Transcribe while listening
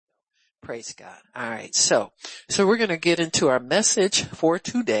Praise God. All right. So we're going to get into our message for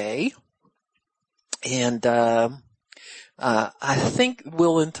today. And, I think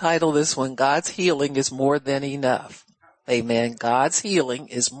we'll entitle this one, God's healing is more than enough. Amen. God's healing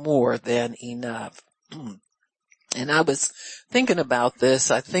is more than enough. And I was thinking about this.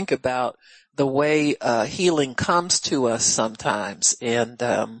 I think about the way, healing comes to us sometimes. And,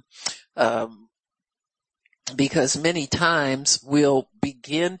 because many times we'll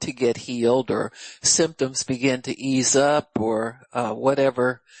begin to get healed or symptoms begin to ease up or,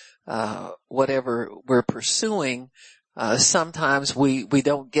 whatever we're pursuing, sometimes we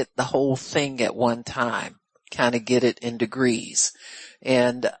don't get the whole thing at one time, kind of get it in degrees.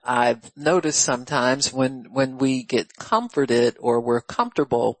 And I've noticed sometimes when we get comforted or we're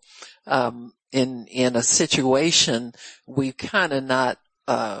comfortable, in a situation, we kind of not,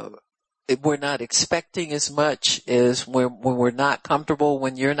 we're not expecting as much as when we're not comfortable.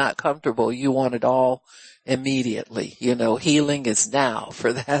 When you're not comfortable, you want it all immediately. You know, healing is now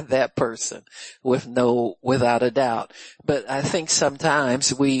for that person without a doubt. But I think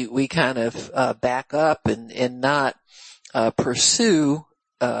sometimes we kind of, back up and not, pursue,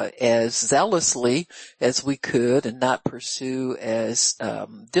 as zealously as we could and not pursue as,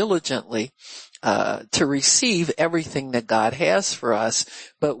 diligently, to receive everything that God has for us.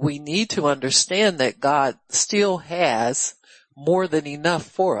 But we need to understand that God still has more than enough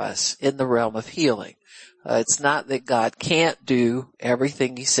for us in the realm of healing. It's not that God can't do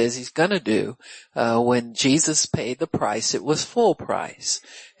everything he says he's going to do. When Jesus paid the price, it was full price.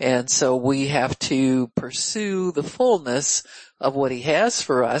 And so we have to pursue the fullness of what he has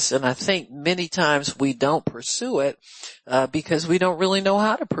for us. And I think many times we don't pursue it, because we don't really know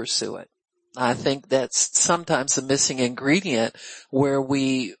how to pursue it. I think that's sometimes the missing ingredient where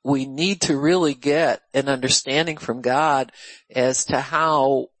we need to really get an understanding from God as to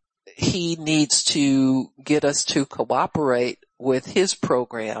how he needs to get us to cooperate with his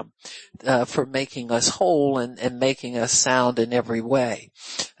program, for making us whole and making us sound in every way.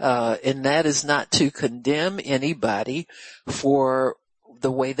 And that is not to condemn anybody for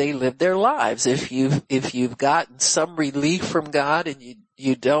the way they live their lives. If you've gotten some relief from God and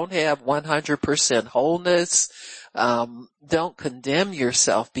you don't have 100% wholeness, don't condemn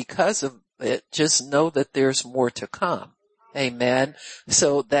yourself because of it. Just know that there's more to come. Amen.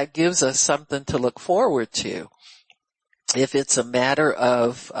 So that gives us something to look forward to. If it's a matter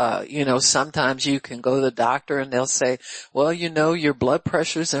of, sometimes you can go to the doctor and they'll say, well, your blood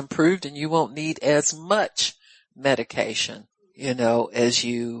pressure's improved and you won't need as much medication, as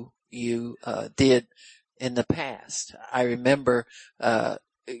you did in the past. I remember,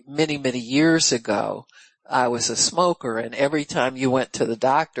 many, many years ago, I was a smoker, and every time you went to the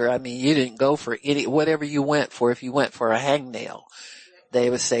doctor, you didn't go for whatever you went for. If you went for a hangnail, they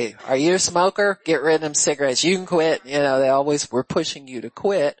would say, are you a smoker? Get rid of them cigarettes. You can quit. They always were pushing you to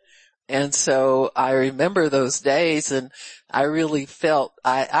quit. And so I remember those days, and I really felt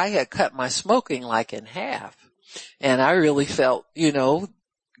I had cut my smoking like in half, and I really felt,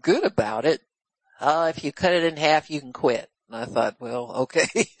 good about it. If you cut it in half, you can quit. And I thought, well,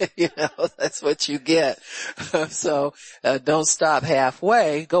 okay, that's what you get. So, don't stop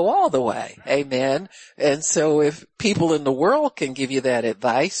halfway, go all the way. Amen. And so if people in the world can give you that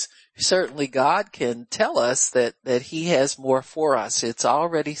advice, certainly God can tell us that he has more for us. It's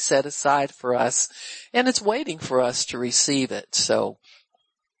already set aside for us, and it's waiting for us to receive it. So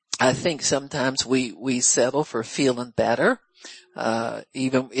I think sometimes we settle for feeling better,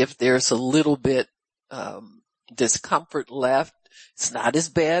 even if there's a little bit, discomfort left. It's not as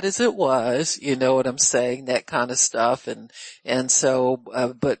bad as it was, you know what I'm saying, that kind of stuff. And so,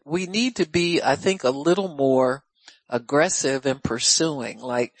 but we need to be, I think, a little more aggressive in pursuing.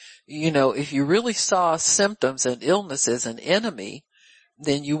 Like, if you really saw symptoms and illness as an enemy,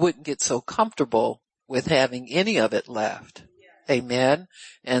 then you wouldn't get so comfortable with having any of it left. Amen.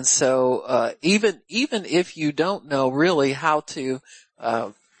 And so, even if you don't know really how to,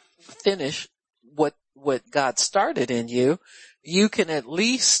 finish what God started in you, you can at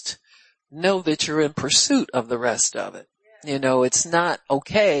least know that you're in pursuit of the rest of it. It's not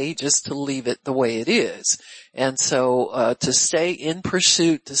okay just to leave it the way it is. And so, to stay in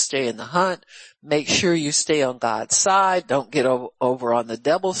pursuit, to stay in the hunt, make sure you stay on God's side. Don't get over on the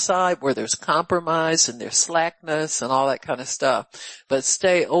devil's side where there's compromise and there's slackness and all that kind of stuff. But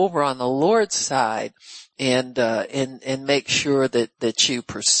stay over on the Lord's side and make sure that you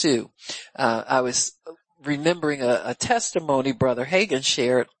pursue. I was remembering a testimony Brother Hagin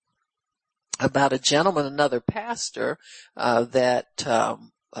shared about a gentleman, another pastor, that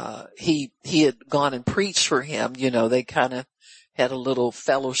he had gone and preached for him. They kind of had a little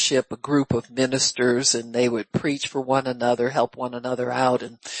fellowship, a group of ministers, and they would preach for one another, help one another out.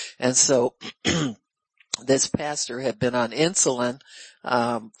 And so this pastor had been on insulin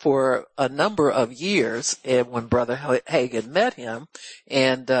for a number of years, and when Brother Hagin met him,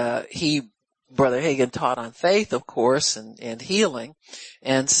 and Brother Hagin taught on faith, of course, and healing.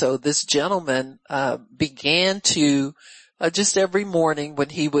 And so this gentleman began to just every morning when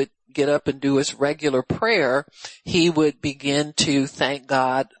he would get up and do his regular prayer, he would begin to thank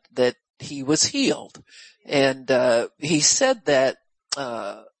God that he was healed. And he said that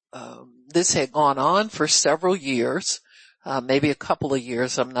this had gone on for several years, maybe a couple of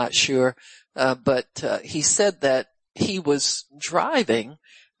years, I'm not sure. But he said that he was driving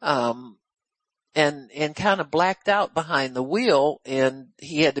and kind of blacked out behind the wheel, and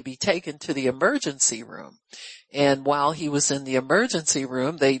he had to be taken to the emergency room. And while he was in the emergency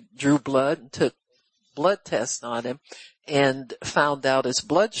room, they drew blood and took blood tests on him and found out his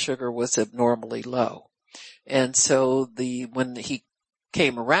blood sugar was abnormally low. And so when he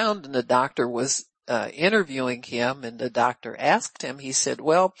came around and the doctor was interviewing him, and the doctor asked him, he said,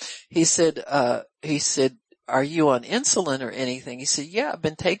 are you on insulin or anything? He said, yeah, I've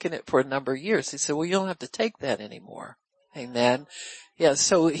been taking it for a number of years. He said, well, you don't have to take that anymore. Amen. Yeah,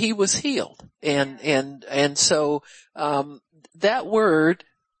 so he was healed. And so, that word,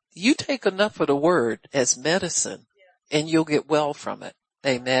 you take enough of the word as medicine and you'll get well from it.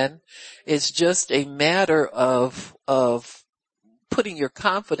 Amen. It's just a matter of putting your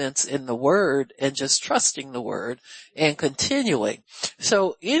confidence in the word and just trusting the word and continuing.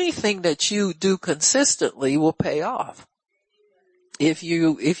 So anything that you do consistently will pay off. If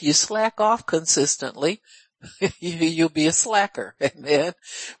you slack off consistently, you'll be a slacker. Amen.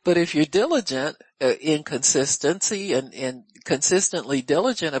 But if you're diligent in consistency and consistently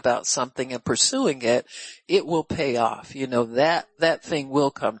diligent about something and pursuing it, it will pay off. You know, that thing will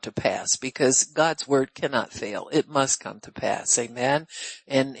come to pass because God's word cannot fail. It must come to pass. Amen.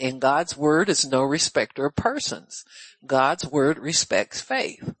 And God's word is no respecter of persons. God's word respects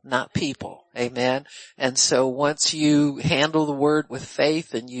faith, not people. Amen. And so once you handle the word with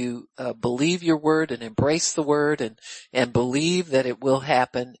faith and you believe your word and embrace the word and believe that it will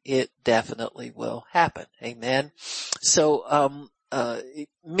happen, it definitely will happen. Amen. So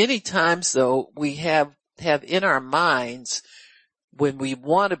many times though we have in our minds, when we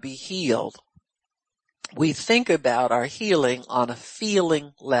want to be healed, we think about our healing on a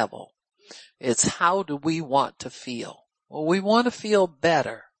feeling level. It's how do we want to feel? Well, we want to feel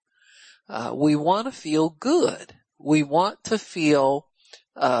better. We want to feel good. We want to feel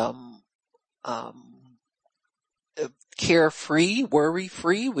carefree,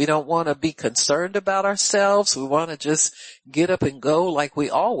 worry-free. We don't want to be concerned about ourselves. We want to just get up and go like we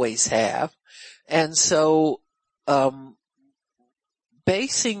always have. And so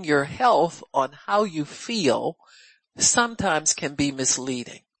basing your health on how you feel sometimes can be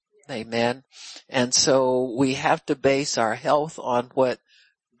misleading. Amen. And so we have to base our health on what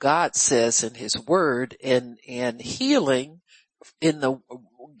God says in his word, and healing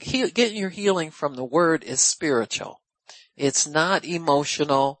getting your healing from the word is spiritual. It's not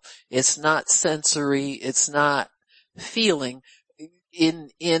emotional. It's not sensory. It's not feeling.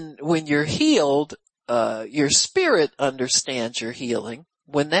 When you're healed, your spirit understands your healing.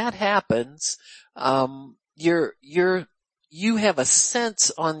 When that happens, you have a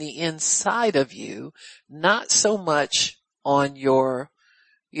sense on the inside of you, not so much on your,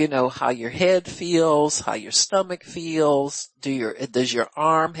 how your head feels, how your stomach feels. Does your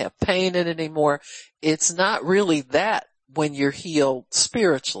arm have pain in it anymore? It's not really that when you're healed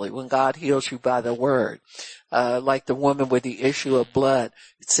spiritually, when God heals you by the word. Like the woman with the issue of blood,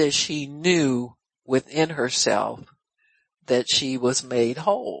 it says she knew within herself that she was made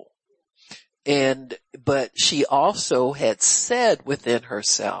whole. But she also had said within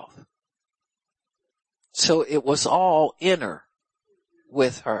herself. So it was all inner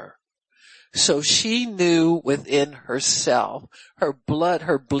with her. So she knew within herself,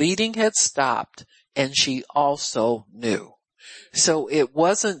 her bleeding had stopped, and she also knew. So it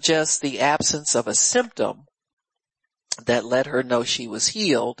wasn't just the absence of a symptom that let her know she was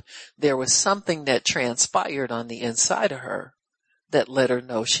healed. There was something that transpired on the inside of her that let her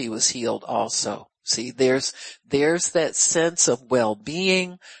know she was healed also. See, there's that sense of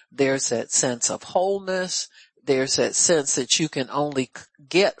well-being. There's that sense of wholeness. There's that sense that you can only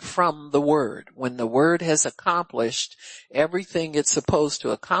get from the word. When the word has accomplished everything it's supposed to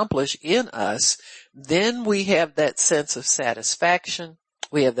accomplish in us, then we have that sense of satisfaction.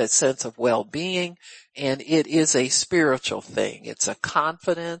 We have that sense of well-being, and it is a spiritual thing. It's a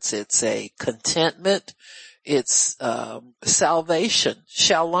confidence. It's a contentment. It's salvation,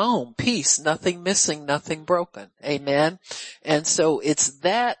 shalom, peace, nothing missing, nothing broken. Amen. And so it's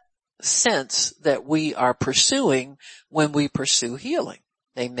that sense that we are pursuing when we pursue healing.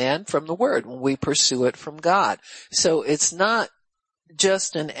 Amen. From the word, when we pursue it from God. So it's not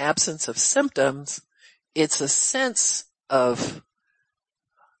just an absence of symptoms. It's a sense of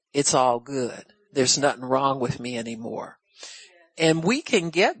it's all good. There's nothing wrong with me anymore. And we can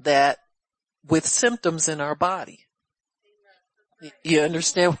get that with symptoms in our body. You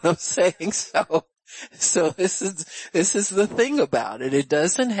understand what I'm saying? So this is the thing about it. It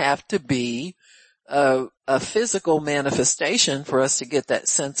doesn't have to be a physical manifestation for us to get that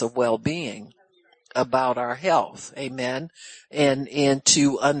sense of well-being about our health. Amen. And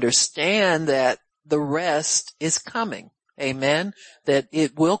to understand that the rest is coming. Amen. That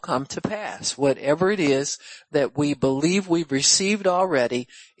it will come to pass. Whatever it is that we believe we've received already,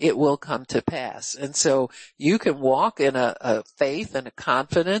 it will come to pass. And so you can walk in a faith and a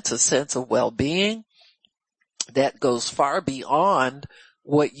confidence, a sense of well-being that goes far beyond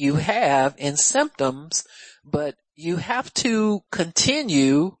what you have in symptoms, but you have to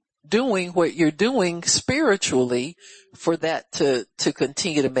continue doing what you're doing spiritually for that to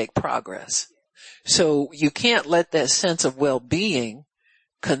continue to make progress. So you can't let that sense of well-being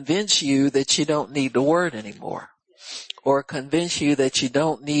convince you that you don't need the word anymore, or convince you that you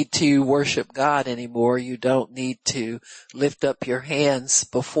don't need to worship God anymore. You don't need to lift up your hands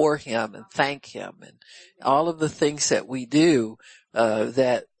before him and thank him, and all of the things that we do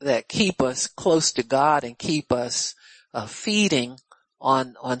that keep us close to God and keep us feeding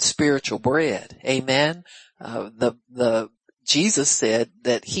on spiritual bread. Amen. Jesus said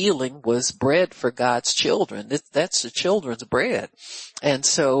that healing was bread for God's children. That's the children's bread. And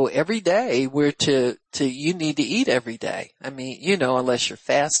so every day you need to eat every day. I mean, unless you're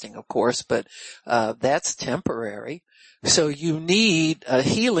fasting, of course, but that's temporary. So you need a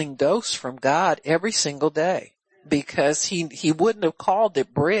healing dose from God every single day, because he wouldn't have called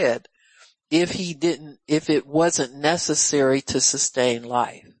it bread if it wasn't necessary to sustain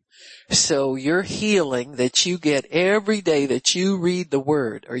life. So your healing that you get every day that you read the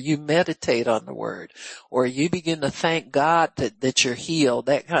word, or you meditate on the word, or you begin to thank God that you're healed,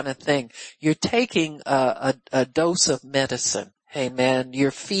 that kind of thing. You're taking a dose of medicine. Amen.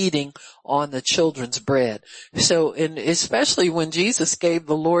 You're feeding on the children's bread. So, and especially when Jesus gave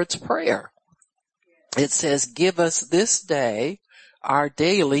the Lord's Prayer, it says, give us this day our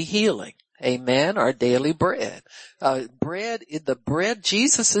daily healing. Amen. Our daily bread.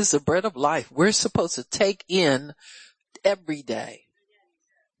 Jesus is the bread of life. We're supposed to take in every day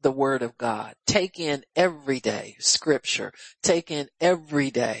the word of God. Take in every day scripture. Take in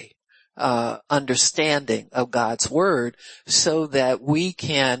every day, understanding of God's word, so that we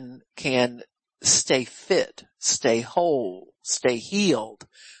can stay fit, stay whole, stay healed.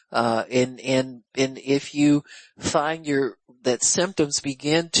 And if you find that symptoms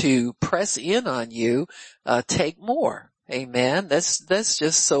begin to press in on you, take more. Amen. That's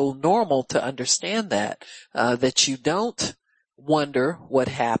just so normal to understand that you don't wonder what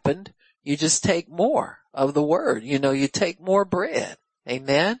happened. You just take more of the word. You take more bread.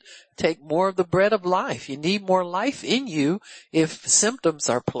 Amen. Take more of the bread of life. You need more life in you if symptoms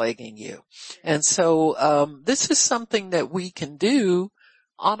are plaguing you. And so, this is something that we can do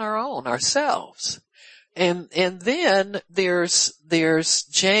on our own, ourselves. And then there's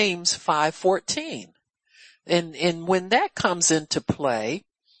James 5:14. And when that comes into play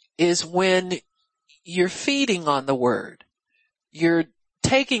is when you're feeding on the word. You're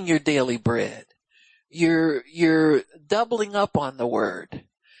taking your daily bread. You're doubling up on the word.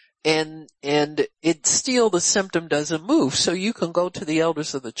 And it still, the symptom doesn't move. So you can go to the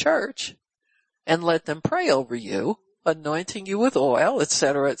elders of the church and let them pray over you, anointing you with oil,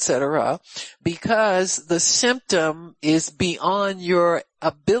 etc., because the symptom is beyond your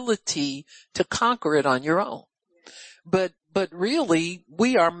ability to conquer it on your own. But really,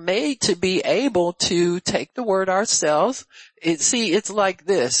 we are made to be able to take the word ourselves. It's like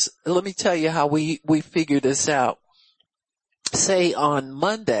this. Let me tell you how we figure this out. Say on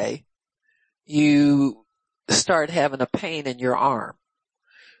Monday, you start having a pain in your arm.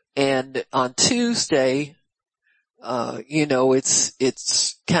 And on Tuesday,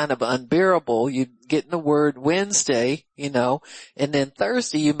 it's kind of unbearable. You get in the word Wednesday, and then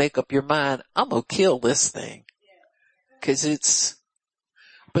Thursday you make up your mind, I'm going to kill this thing.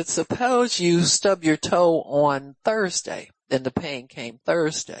 But suppose you stub your toe on Thursday, then the pain came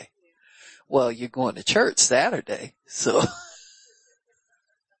Thursday. Well, you're going to church Saturday, so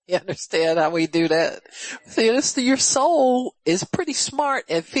you understand how we do that? See, your soul is pretty smart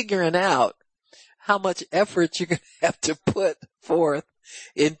at figuring out how much effort you're going to have to put forth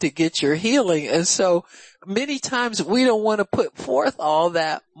and to get your healing. And so many times we don't want to put forth all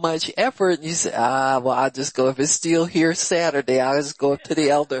that much effort. And you say, well, I'll just go, if it's still here Saturday, I'll just go up to the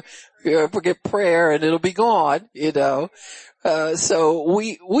elder, get prayer and it'll be gone, so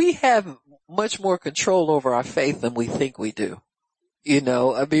we have much more control over our faith than we think we do.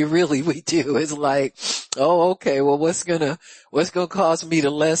 Really we do. It's like, oh, okay, well, what's gonna cause me to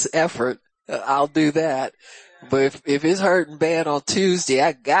less effort? I'll do that. But if it's hurting bad on Tuesday,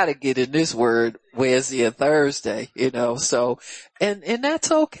 I gotta get in this word Wednesday and Thursday, so, and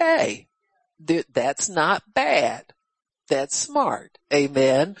that's okay. That's not bad. That's smart.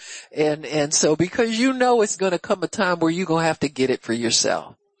 Amen. And so because it's gonna come a time where you're gonna have to get it for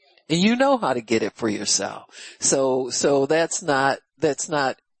yourself. And you know how to get it for yourself. So that's not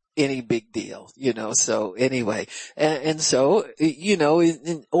any big deal, so anyway. And so,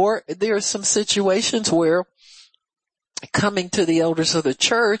 or there are some situations where coming to the elders of the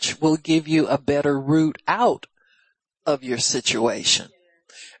church will give you a better route out of your situation.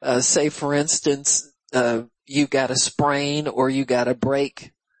 Say for instance, you got a sprain or you got a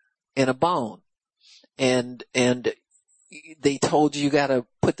break in a bone and they told you got to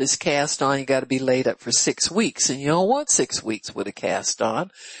put this cast on, you got to be laid up for 6 weeks, and you don't want 6 weeks with a cast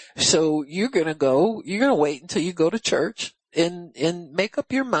on. So you're going to wait until you go to church and make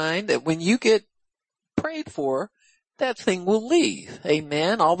up your mind that when you get prayed for, that thing will leave.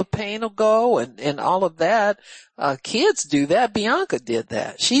 Amen. All the pain will go and all of that. Kids do that. Bianca did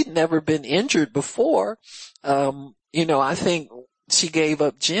that. She'd never been injured before. I think she gave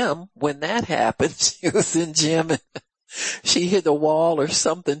up gym when that happened. She was in gym and she hit a wall or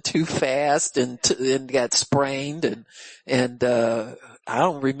something too fast and got sprained and I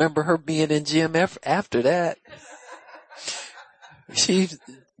don't remember her being in gym after that. She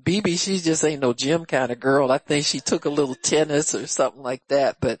just ain't no gym kind of girl. I think she took a little tennis or something like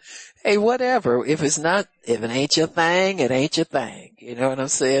that, but hey, whatever. If it ain't your thing, it ain't your thing. You know what I'm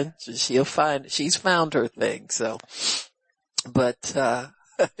saying? She's found her thing, so, but,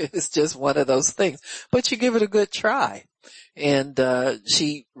 it's just one of those things, but you give it a good try. And,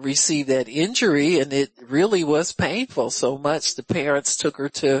 she received that injury and it really was painful so much. The parents took her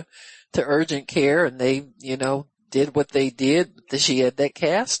to urgent care and they, did what they did. She had that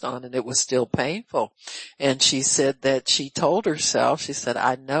cast on and it was still painful. And she said that she told herself, she said,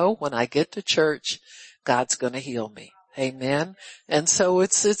 I know when I get to church, God's going to heal me. Amen. And so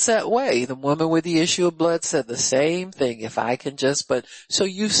it's that way. The woman with the issue of blood said the same thing. If I can so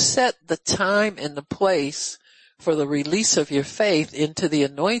you set the time and the place for the release of your faith into the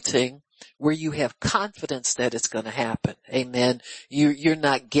anointing where you have confidence that it's going to happen. Amen. You're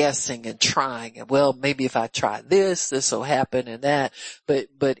not guessing and trying. Well, maybe if I try this will happen and that.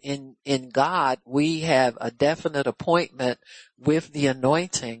 But in God, we have a definite appointment with the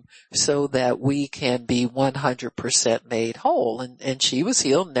anointing so that we can be 100% made whole. And she was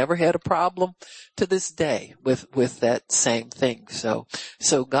healed, never had a problem to this day with that same thing. So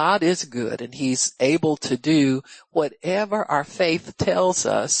God is good and he's able to do whatever our faith tells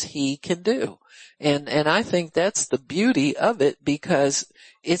us he can do. And I think that's the beauty of it because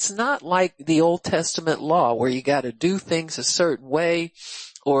it's not like the Old Testament law where you got to do things a certain way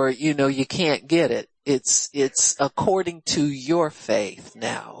or, you can't get it. It's according to your faith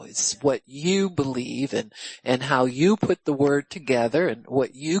now. It's what you believe and how you put the word together and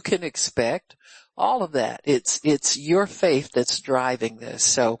what you can expect. All of that. It's your faith that's driving this.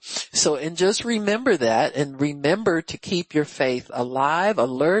 So, and just remember that and remember to keep your faith alive,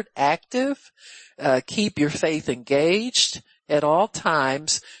 alert, active, keep your faith engaged at all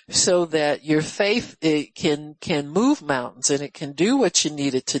times so that your faith can move mountains and it can do what you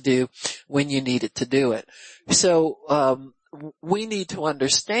need it to do when you need it to do it. So we need to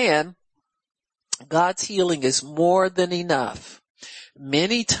understand God's healing is more than enough.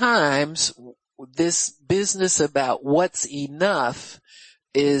 Many times this business about what's enough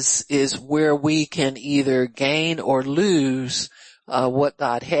is where we can either gain or lose what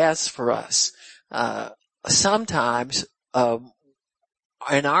God has for us. Sometimes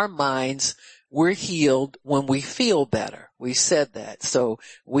in our minds, we're healed when we feel better. We said that. So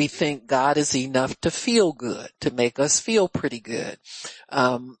we think God is enough to feel good, to make us feel pretty good.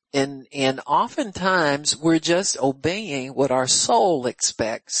 And oftentimes we're just obeying what our soul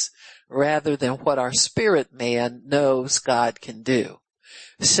expects rather than what our spirit man knows God can do.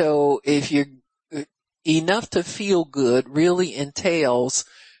 So if you're enough to feel good really entails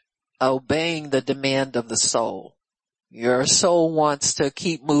obeying the demand of the soul. Your soul wants to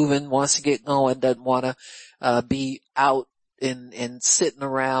keep moving, wants to get going, doesn't want to be out and sitting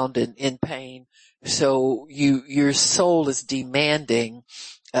around in pain. So your soul is demanding,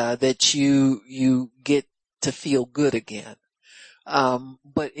 that you get to feel good again.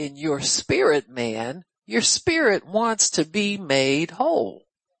 But in your spirit, man, your spirit wants to be made whole,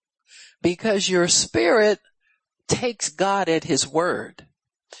 because your spirit takes God at his word.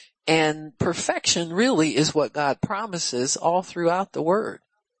 And perfection really is what God promises all throughout the word.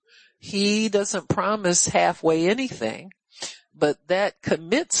 He doesn't promise halfway anything, but that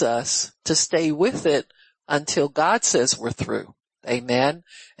commits us to stay with it until God says we're through. Amen.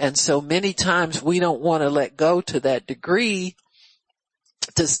 And so many times we don't want to let go to that degree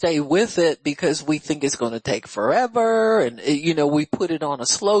to stay with it, because we think it's going to take forever. And, we put it on a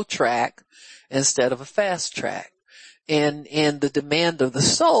slow track instead of a fast track. And the demand of the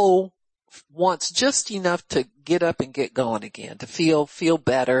soul wants just enough to get up and get going again, to feel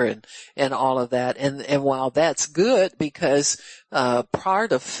better and all of that. And while that's good, because,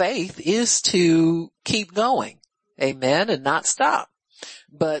 part of faith is to keep going. Amen. And not stop.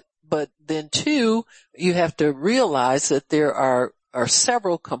 But then too, you have to realize that there are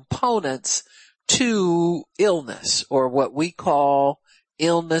several components to illness, or what we call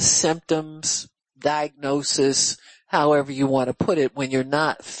illness, symptoms, diagnosis, however you want to put it. When you're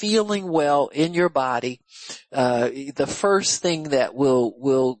not feeling well in your body, the first thing that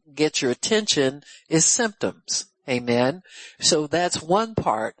will get your attention is symptoms. Amen. So that's one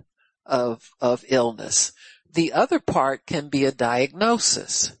part of illness. The other part can be a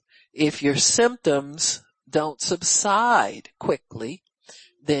diagnosis. If your symptoms don't subside quickly,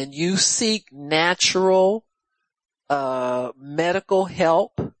 then you seek natural medical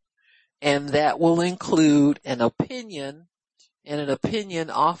help, and that will include an opinion, and an opinion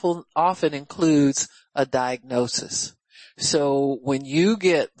often includes a diagnosis. So when you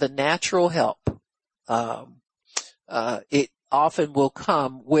get the natural help, it often will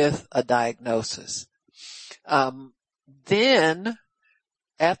come with a diagnosis. Then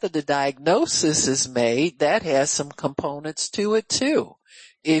after the diagnosis is made, that has some components to it too.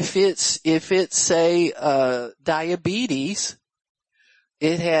 If it's say, diabetes,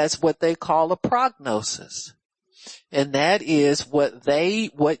 it has what they call a prognosis. And that is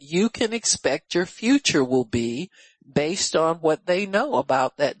what you can expect your future will be based on what they know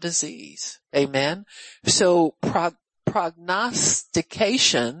about that disease. Amen. So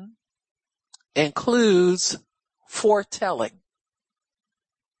prognostication includes foretelling,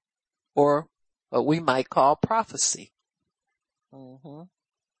 or what we might call prophecy.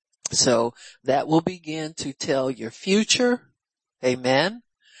 So that will begin to tell your future. Amen.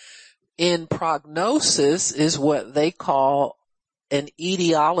 In prognosis is what they call an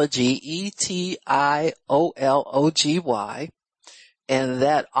etiology, etiology, and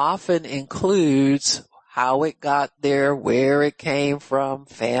that often includes how it got there, where it came from,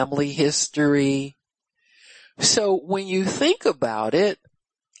 family history. So when you think about it,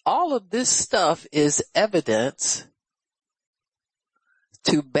 all of this stuff is evidence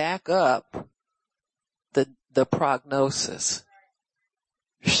to back up the prognosis.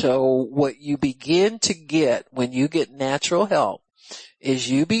 So what you begin to get when you get natural help is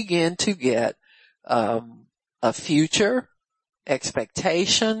you begin to get a future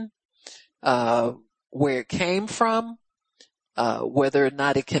expectation, where it came from, whether or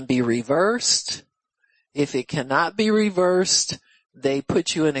not it can be reversed. If it cannot be reversed, they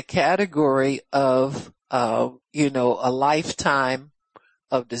put you in a category of, a lifetime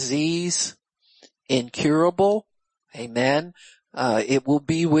of disease, incurable. Amen. It will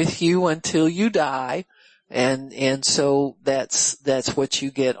be with you until you die. And so that's what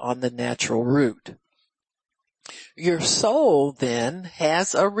you get on the natural route. Your soul then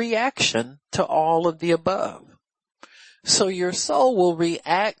has a reaction to all of the above. So your soul will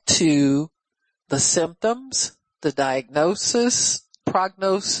react to the symptoms, the diagnosis,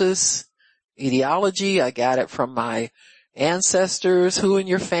 prognosis, etiology. I got it from my ancestors. Who in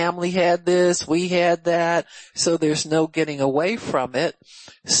your family had this? We had that. So there's no getting away from it.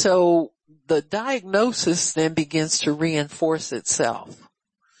 So the diagnosis then begins to reinforce itself.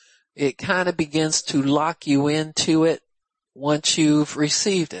 It kind of begins to lock you into it once you've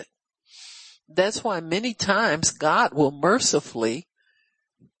received it. That's why many times God will mercifully,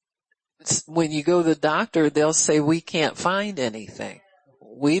 when you go to the doctor, they'll say, we can't find anything.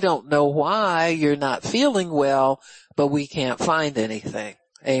 We don't know why you're not feeling well, but we can't find anything.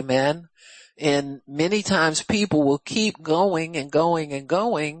 Amen. And many times people will keep going and going and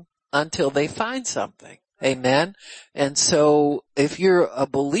going until they find something. Amen. And so if you're a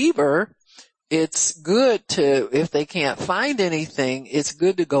believer, it's good to, if they can't find anything, it's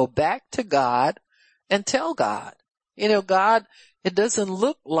good to go back to God and tell God. God, It doesn't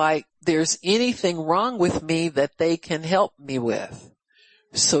look like there's anything wrong with me that they can help me with.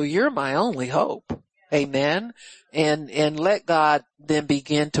 So you're my only hope. Amen. And let God then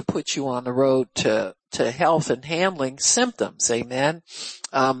begin to put you on the road to health and handling symptoms. Amen.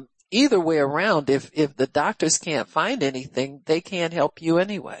 Either way around, if the doctors can't find anything, they can't help you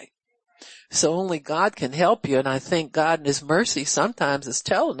anyway. So only God can help you. And I think God in His mercy sometimes is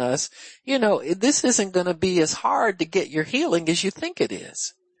telling us, this isn't going to be as hard to get your healing as you think it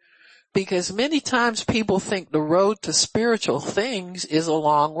is. Because many times people think the road to spiritual things is a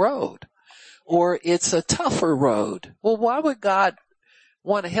long road or it's a tougher road. Well, why would God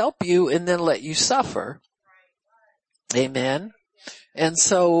want to help you and then let you suffer? Amen. And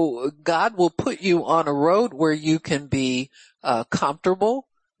so God will put you on a road where you can be comfortable,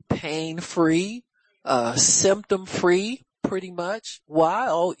 pain-free, symptom-free, pretty much,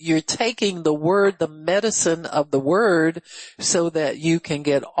 while you're taking the word, the medicine of the word, so that you can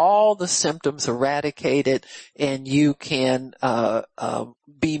get all the symptoms eradicated and you can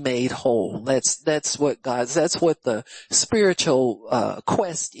be made whole. That's what the spiritual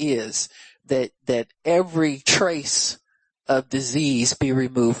quest is, that every trace of disease be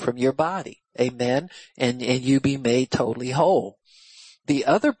removed from your body. Amen. And you be made totally whole. The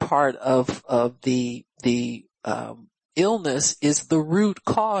other part of the illness is the root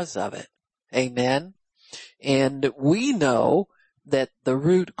cause of it. Amen. And we know that the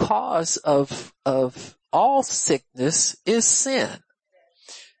root cause of all sickness is sin.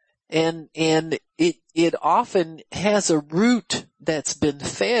 And it often has a root that's been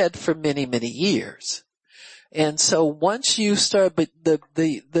fed for many, many years. And so once you start, but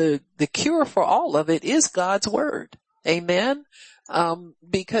the cure for all of it is God's word. Amen.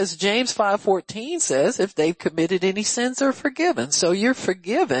 Because James 5:14 says if they've committed any sins, they're forgiven. So you're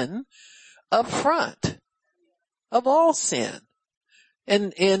forgiven up front of all sin.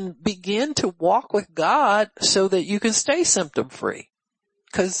 And begin to walk with God so that you can stay symptom free.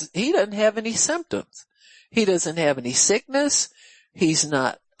 Cause He doesn't have any symptoms. He doesn't have any sickness. He's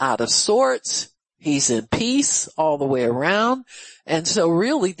not out of sorts. He's in peace all the way around. And so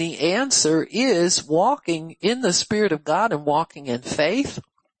really the answer is walking in the Spirit of God and walking in faith,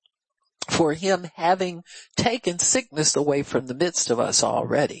 for Him having taken sickness away from the midst of us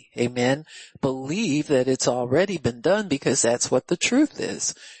already. Amen. Believe that it's already been done, because that's what the truth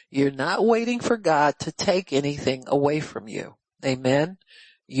is. You're not waiting for God to take anything away from you. Amen.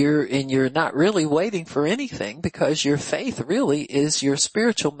 You're not really waiting for anything, because your faith really is your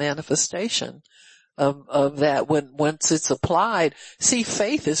spiritual manifestation of that once it's applied. See,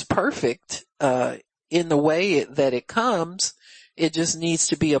 faith is perfect, in the way that it comes. It just needs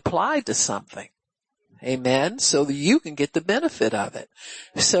to be applied to something. Amen. So that you can get the benefit of it.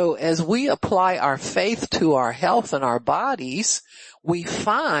 So as we apply our faith to our health and our bodies, we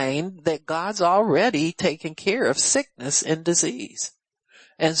find that God's already taken care of sickness and disease.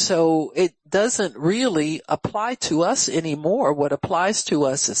 And so it doesn't really apply to us anymore. What applies to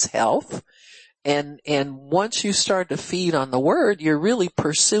us is health. And once you start to feed on the word, you're really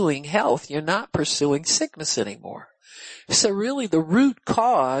pursuing health. You're not pursuing sickness anymore. So really the root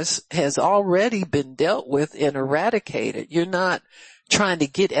cause has already been dealt with and eradicated. You're not trying to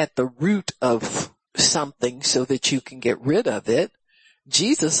get at the root of something so that you can get rid of it.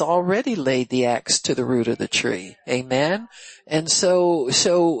 Jesus already laid the axe to the root of the tree. Amen. And so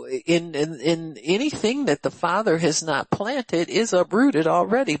in anything that the Father has not planted is uprooted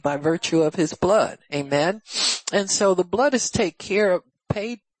already by virtue of His blood. Amen. And so the blood is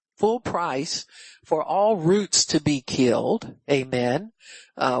paid full price for all roots to be killed. Amen.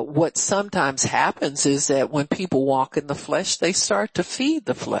 What sometimes happens is that when people walk in the flesh, they start to feed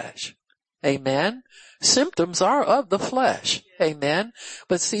the flesh. Amen. Symptoms are of the flesh. Amen.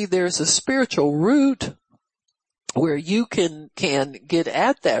 But see, there's a spiritual root where you can get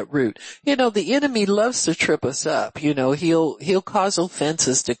at that root. The enemy loves to trip us up. He'll cause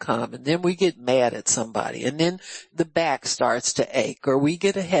offenses to come, and then we get mad at somebody, and then the back starts to ache, or we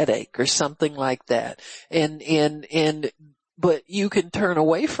get a headache or something like that. But you can turn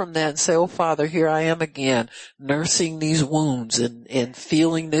away from that and say, oh Father, here I am again, nursing these wounds and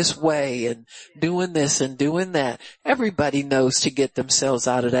feeling this way and doing this and doing that. Everybody knows to get themselves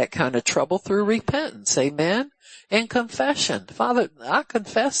out of that kind of trouble through repentance. Amen. And confession. Father, I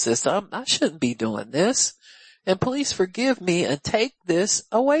confess this. I shouldn't be doing this. And please forgive me and take this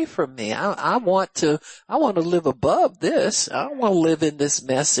away from me. I want to live above this. I don't want to live in this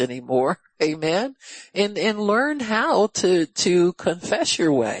mess anymore. Amen. And learn how to confess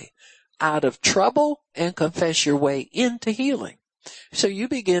your way out of trouble and confess your way into healing. So you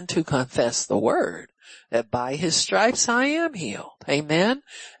begin to confess the word. that by his stripes I am healed. Amen.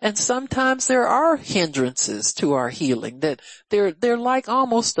 And sometimes there are hindrances to our healing that they're like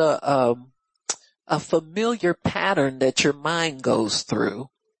almost a familiar pattern that your mind goes through.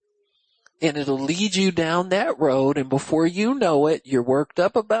 And it'll lead you down that road, and before you know it, you're worked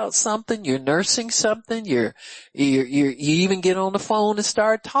up about something, you're nursing something, you even get on the phone and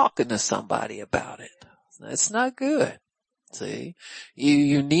start talking to somebody about it. That's not good. See,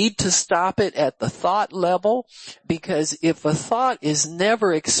 you need to stop it at the thought level, because if a thought is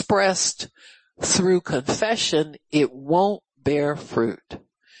never expressed through confession, it won't bear fruit.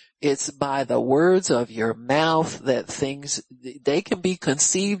 It's by the words of your mouth that things, they can be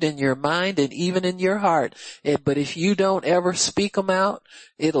conceived in your mind and even in your heart. But if you don't ever speak them out,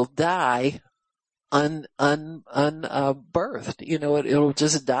 it'll die unbirthed. It'll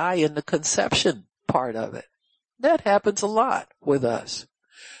just die in the conception part of it. That happens a lot with us.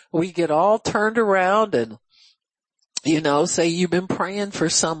 We get all turned around and, say you've been praying for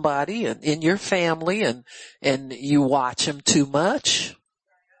somebody and in your family and you watch them too much.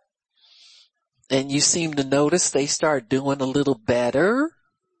 And you seem to notice they start doing a little better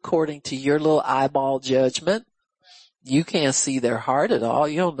according to your little eyeball judgment. You can't see their heart at all.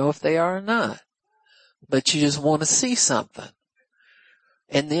 You don't know if they are or not. But you just want to see something.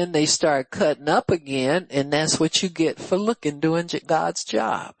 And then they start cutting up again, and that's what you get for doing God's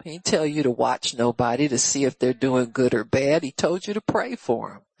job. He didn't tell you to watch nobody to see if they're doing good or bad. He told you to pray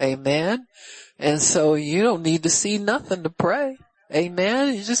for them. Amen? And so you don't need to see nothing to pray.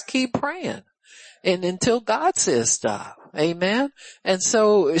 Amen? You just keep praying. And until God says stop. Amen. And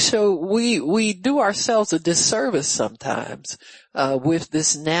so we do ourselves a disservice sometimes, with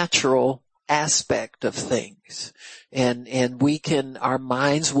this natural aspect of things. And our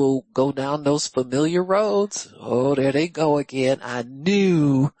minds will go down those familiar roads. Oh, there they go again. I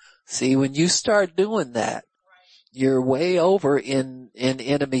knew. See, when you start doing that, you're way over in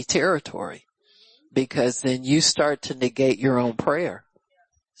enemy territory, because then you start to negate your own prayer.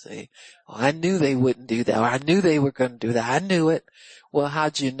 See, I knew they wouldn't do that. Or I knew they were going to do that. I knew it. Well,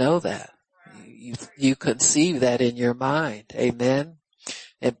 how'd you know that? You conceive that in your mind. Amen.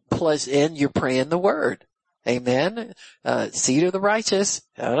 And you're praying the word. Amen. Seed of the righteous.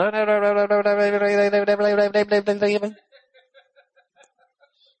 You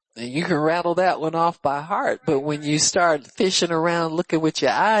can rattle that one off by heart. But when you start fishing around looking with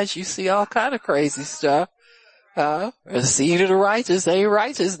your eyes, you see all kind of crazy stuff. The seed of the righteous ain't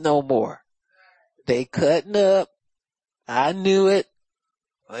righteous no more. They cutting up. I knew it.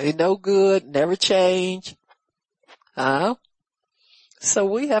 Ain't no good. Never change. So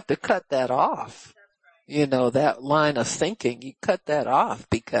we have to cut that off. That line of thinking, you cut that off,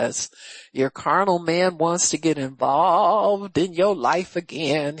 because your carnal man wants to get involved in your life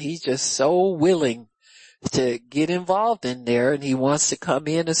again. He's just so willing to get involved in there, and he wants to come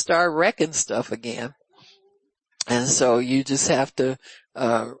in and start wrecking stuff again. And so you just have to,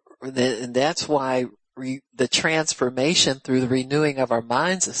 and that's why the transformation through the renewing of our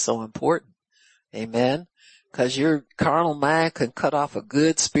minds is so important. Amen. Because your carnal mind can cut off a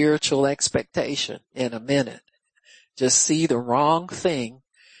good spiritual expectation in a minute. Just see the wrong thing,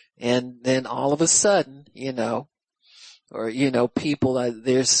 and then all of a sudden,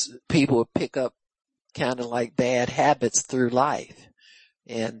 there's people who pick up kind of like bad habits through life.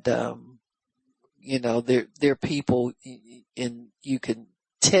 And, they're people, and you can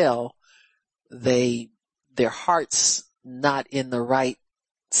tell their heart's not in the right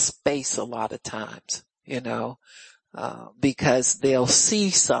space a lot of times, because they'll see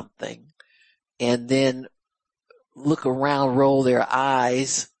something and then look around, roll their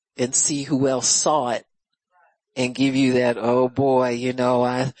eyes and see who else saw it and give you that, oh boy,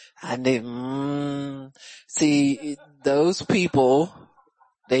 I need, see, those people,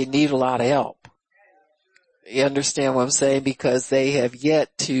 they need a lot of help. You understand what I'm saying? Because they have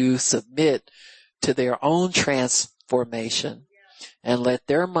yet to submit to their own transformation and let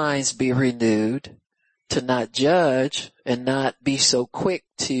their minds be renewed, to not judge and not be so quick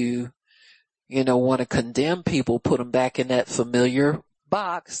to, want to condemn people, put them back in that familiar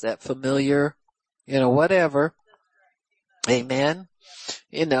box, that familiar, whatever. Amen.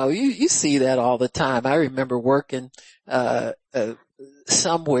 You see that all the time. I remember working,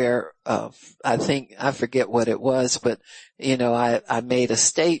 somewhere, I forget what it was, but, I made a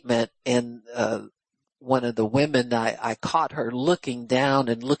statement, and, one of the women, I caught her looking down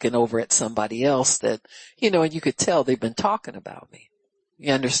and looking over at somebody else that, and you could tell they've been talking about me.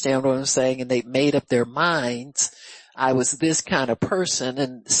 You understand what I'm saying? And they made up their minds. I was this kind of person,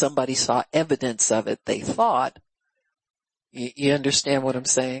 and somebody saw evidence of it, they thought. You understand what I'm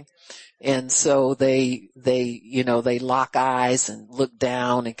saying? And so they lock eyes and look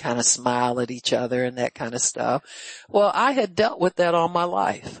down and kind of smile at each other and that kind of stuff. Well, I had dealt with that all my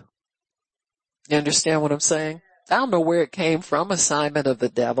life. You understand what I'm saying? I don't know where it came from, assignment of the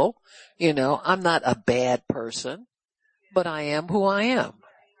devil. I'm not a bad person, but I am who I am.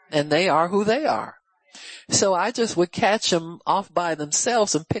 And they are who they are. So I just would catch them off by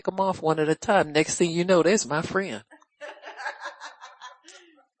themselves and pick them off one at a time. Next thing you know, there's my friend.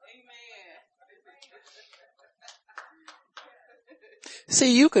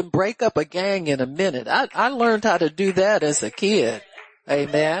 See, you can break up a gang in a minute. I learned how to do that as a kid.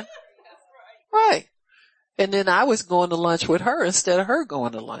 Amen. Right. And then I was going to lunch with her instead of her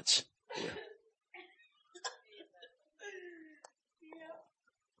going to lunch. Yeah.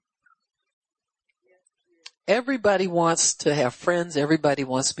 Everybody wants to have friends. Everybody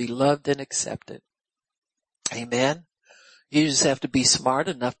wants to be loved and accepted. Amen. You just have to be smart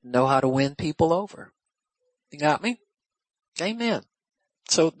enough to know how to win people over. You got me? Amen.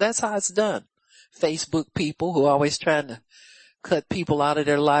 So that's how it's done. Facebook people who are always trying to cut people out of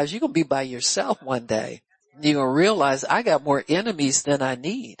their lives. You're going to be by yourself one day. You're going to realize I got more enemies than I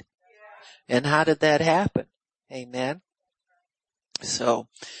need. And how did that happen? Amen. So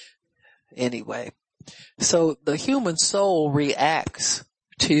anyway, so the human soul reacts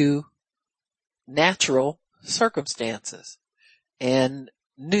to natural circumstances and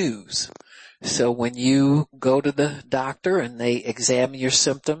news. So when you go to the doctor and they examine your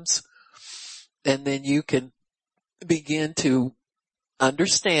symptoms, and then you can begin to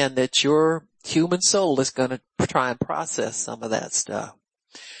understand that your human soul is going to try and process some of that stuff.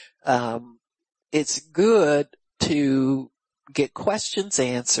 It's good to get questions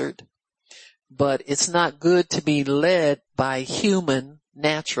answered, but it's not good to be led by human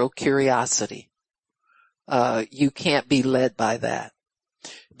natural curiosity. You can't be led by that,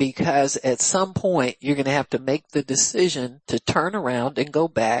 because at some point you're going to have to make the decision to turn around and go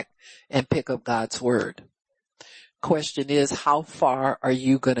back and pick up God's word. Question is, how far are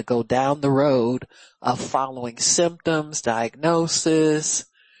you going to go down the road of following symptoms, diagnosis,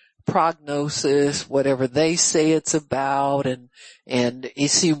 prognosis, whatever they say it's about? And you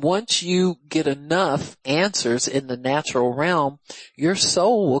see, once you get enough answers in the natural realm, your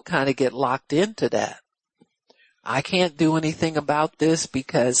soul will kind of get locked into that. I can't do anything about this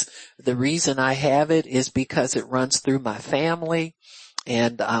because the reason I have it is because it runs through my family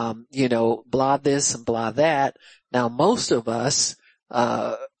and, blah this and blah that. Now, most of us,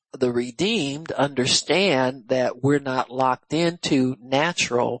 the redeemed, understand that we're not locked into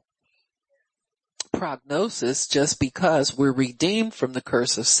natural prognosis just because we're redeemed from the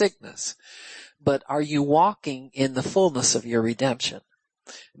curse of sickness. But are you walking in the fullness of your redemption?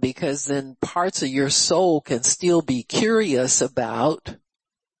 Because then parts of your soul can still be curious about,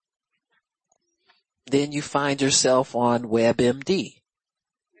 then you find yourself on WebMD.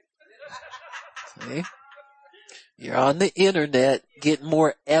 See? You're on the internet getting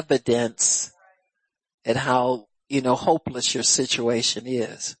more evidence at how, hopeless your situation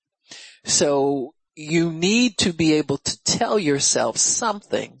is. So you need to be able to tell yourself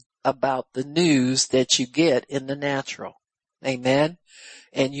something about the news that you get in the natural. Amen.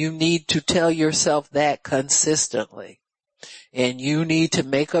 And you need to tell yourself that consistently. And you need to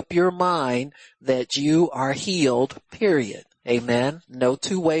make up your mind that you are healed, period. Amen. No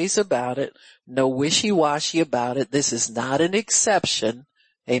two ways about it. No wishy-washy about it. This is not an exception.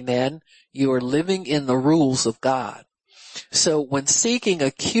 Amen. You are living in the rules of God. So when seeking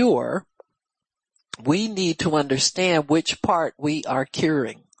a cure, we need to understand which part we are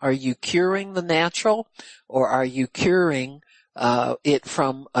curing. Are you curing the natural, or are you curing it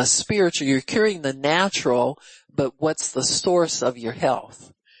from a spiritual? You're curing the natural, but what's the source of your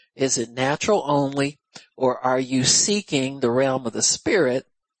health? Is it natural only, or are you seeking the realm of the spirit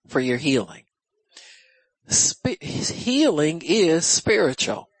for your healing? Healing is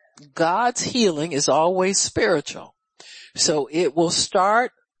spiritual. God's healing is always spiritual. So it will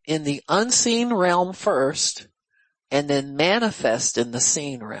start in the unseen realm first and then manifest in the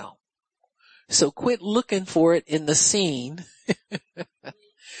seen realm. So quit looking for it in the seen.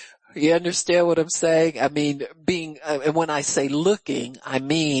 You understand what I'm saying? I mean, and when I say looking, I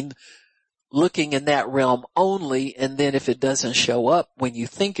mean looking in that realm only, and then if it doesn't show up when you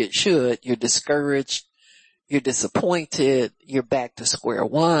think it should, you're discouraged, you're disappointed, you're back to square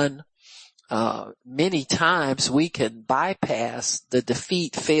one. Many times we can bypass the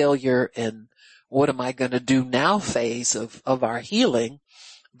defeat, failure, and what am I going to do now phase of our healing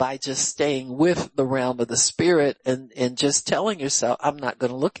by just staying with the realm of the spirit and just telling yourself, I'm not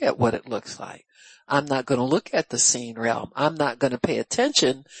going to look at what it looks like. I'm not going to look at the seen realm. I'm not going to pay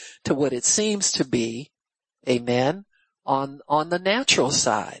attention to what it seems to be, amen, on the natural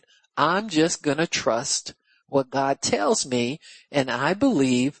side. I'm just going to trust what God tells me, and I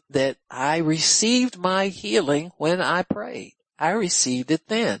believe that I received my healing when I prayed. I received it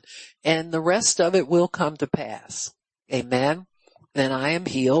then, and the rest of it will come to pass. Amen. And I am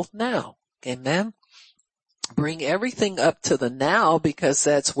healed now. Amen. Bring everything up to the now, because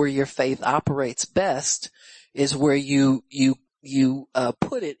that's where your faith operates best, is where you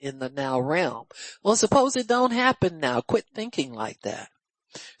put it in the now realm. Well, suppose it don't happen now. Quit thinking like that.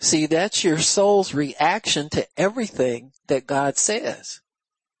 See, that's your soul's reaction to everything that God says.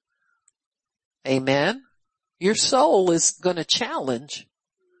 Amen. Your soul is going to challenge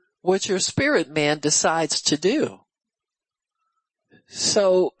what your spirit man decides to do.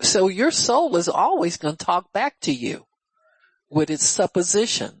 So your soul is always going to talk back to you with its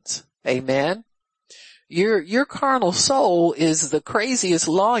suppositions. Amen. Your carnal soul is the craziest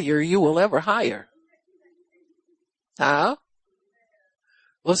lawyer you will ever hire. Huh?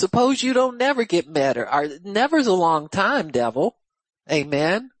 Well, suppose you don't never get better. Never's a long time, devil.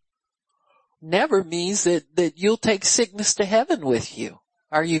 Amen. Never means that you'll take sickness to heaven with you.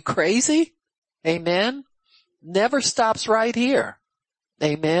 Are you crazy? Amen. Never stops right here.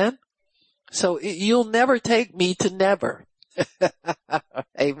 Amen. So you'll never take me to never.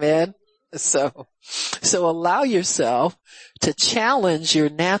 Amen. So allow yourself to challenge your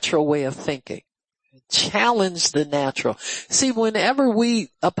natural way of thinking. Challenge the natural. See, whenever we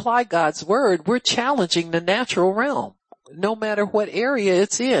apply God's word, we're challenging the natural realm, no matter what area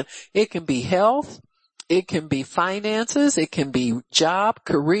it's in. It can be health, it can be finances, it can be job,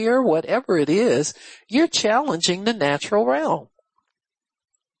 career, whatever it is, you're challenging the natural realm.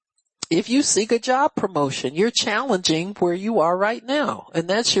 If you seek a job promotion, you're challenging where you are right now, and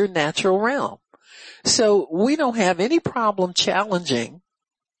that's your natural realm. So we don't have any problem challenging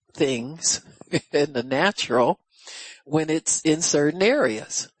things in the natural when it's in certain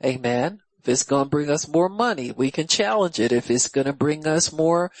areas. Amen. If it's going to bring us more money, we can challenge it. If it's going to bring us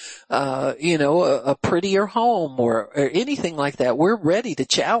more, a prettier home or anything like that, we're ready to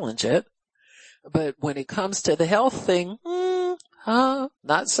challenge it. But when it comes to the health thing,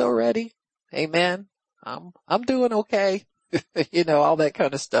 not so ready. Amen. I'm doing okay. All that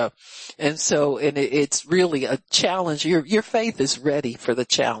kind of stuff. And so, it's really a challenge. Your faith is ready for the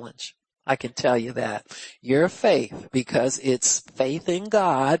challenge. I can tell you that. Your faith, because it's faith in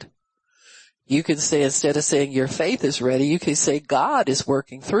God. You can say, instead of saying your faith is ready, you can say God is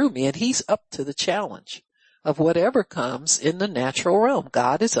working through me and he's up to the challenge of whatever comes in the natural realm.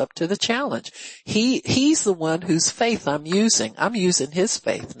 God is up to the challenge. He's the one whose faith I'm using. I'm using his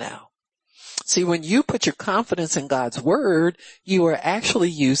faith now. See, when you put your confidence in God's word, you are actually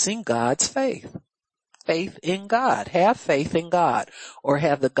using God's faith. Faith in God. Have faith in God, or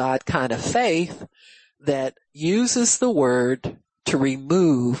have the God kind of faith that uses the word to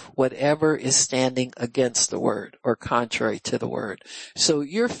remove whatever is standing against the word or contrary to the word. So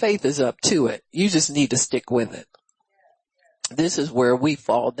your faith is up to it. You just need to stick with it. This is where we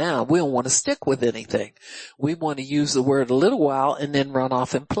fall down. We don't want to stick with anything. We want to use the word a little while and then run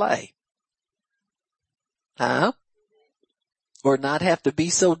off and play. Huh? Or not have to be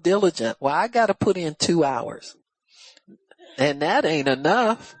so diligent. Well, I got to put in 2 hours. And that ain't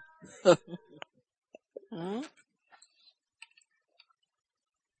enough.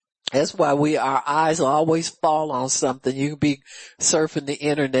 That's why our eyes will always fall on something. You can be surfing the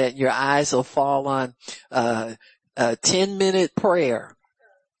internet and your eyes will fall on a 10-minute prayer,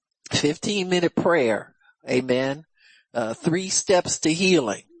 15-minute prayer. Amen. 3 steps to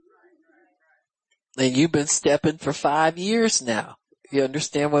healing. And you've been stepping for 5 years now. You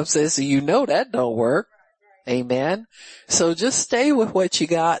understand what I'm saying? So that don't work. Amen. So just stay with what you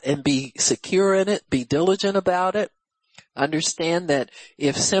got and be secure in it. Be diligent about it. Understand that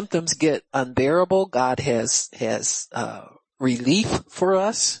if symptoms get unbearable, God has relief for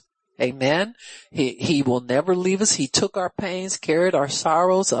us. Amen. He will never leave us. He took our pains, carried our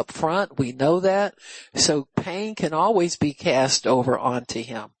sorrows up front. We know that. So pain can always be cast over onto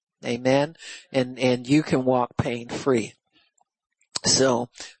him. Amen. And you can walk pain free. So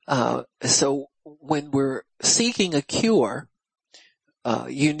when we're seeking a cure,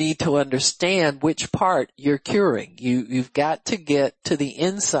 you need to understand which part you're curing. You've got to get to the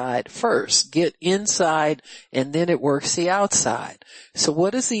inside first. Get inside and then it works the outside. So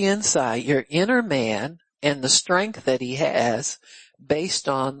what is the inside? Your inner man and the strength that he has based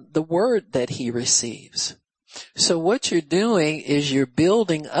on the word that he receives. So what you're doing is you're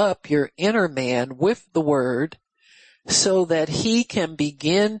building up your inner man with the word so that he can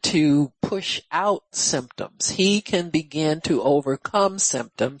begin to push out symptoms. He can begin to overcome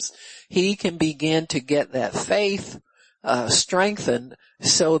symptoms. He can begin to get that faith strengthened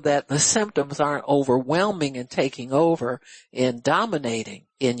so that the symptoms aren't overwhelming and taking over and dominating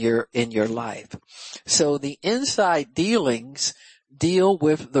in your life. So the inside dealings deal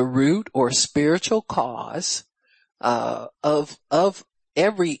with the root or spiritual cause of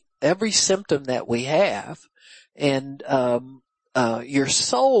every symptom that we have. And your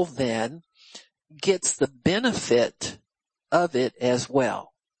soul then gets the benefit of it as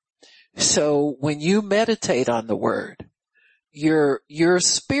well. So when you meditate on the word, your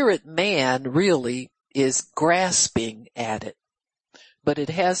spirit man really is grasping at it, but it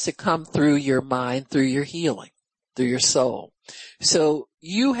has to come through your mind, through your healing, through your soul. So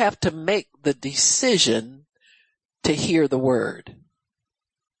you have to make the decision to hear the word.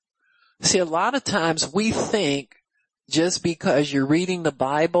 See, a lot of times we think just because you're reading the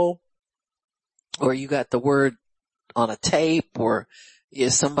Bible or you got the word on a tape or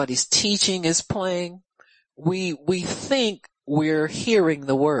if somebody's teaching is playing, we think we're hearing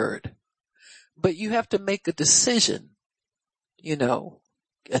the word. But you have to make a decision,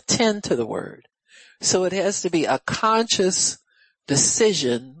 attend to the word. So it has to be a conscious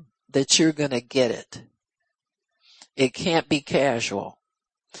decision that you're going to get it. It can't be casual.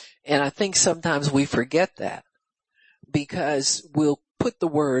 And I think sometimes we forget that because we'll put the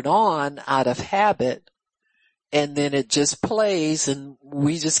word on out of habit and then it just plays and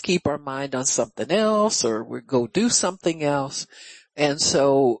we just keep our mind on something else or we go do something else. And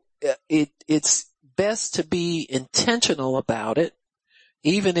so it's best to be intentional about it,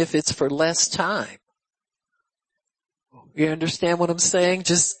 even if it's for less time. You understand what I'm saying?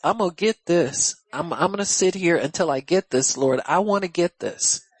 I'm going to get this. I'm going to sit here until I get this, Lord. I want to get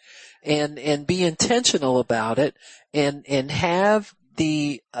this. And be intentional about it and have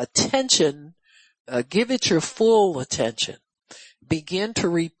the attention, give it your full attention. Begin to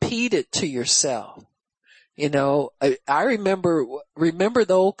repeat it to yourself. I remember the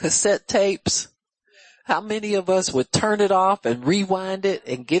old cassette tapes. How many of us would turn it off and rewind it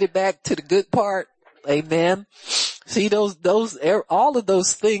and get it back to the good part? Amen. See, all of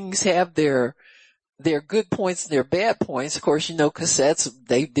those things have their good points and their bad points. Of course, cassettes,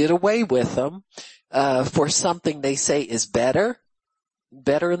 they did away with them, for something they say is better.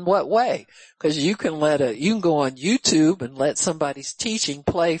 Better in what way? Because you can go on YouTube and let somebody's teaching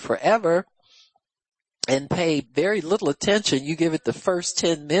play forever and pay very little attention. You give it the first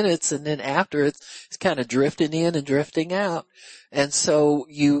 10 minutes and then after it's kind of drifting in and drifting out. And so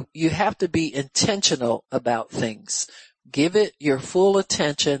you have to be intentional about things. Give it your full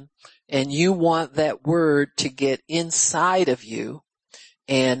attention. And you want that word to get inside of you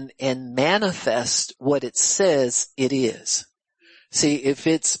and manifest what it says it is. See, if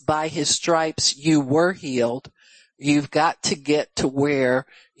it's by his stripes you were healed, you've got to get to where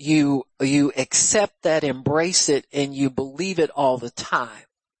you accept that, embrace it, and you believe it all the time.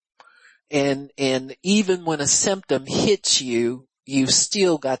 And even when a symptom hits you, you've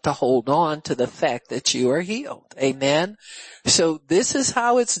still got to hold on to the fact that you are healed. Amen. So this is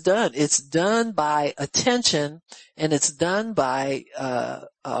how it's done. It's done by attention and it's done by,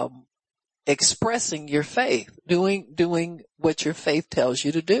 expressing your faith, doing what your faith tells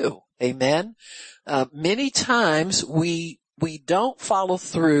you to do. Amen. Many times we don't follow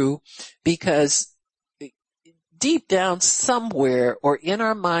through because deep down somewhere or in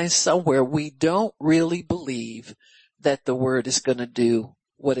our minds somewhere, we don't really believe that the word is going to do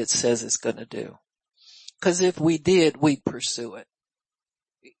what it says it's going to do. Because if we did, we'd pursue it.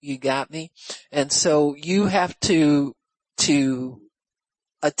 You got me? And so you have to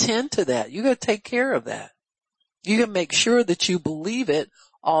attend to that. You got to take care of that. You got to make sure that you believe it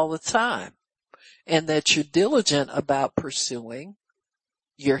all the time and that you're diligent about pursuing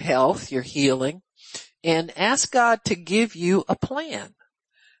your health, your healing, and ask God to give you a plan.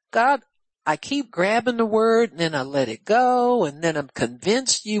 God, I keep grabbing the word and then I let it go and then I'm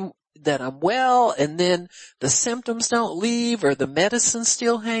convinced that I'm well and then the symptoms don't leave or the medicine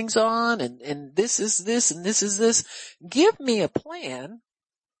still hangs on and this is this and this is this. Give me a plan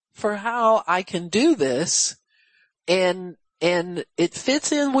for how I can do this and it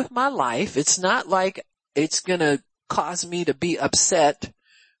fits in with my life. It's not like it's going to cause me to be upset.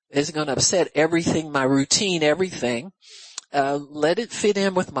 It's going to upset everything, my routine, everything. Let it fit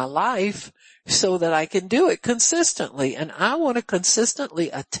in with my life so that I can do it consistently. And I want to consistently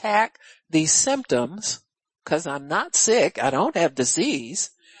attack these symptoms because I'm not sick. I don't have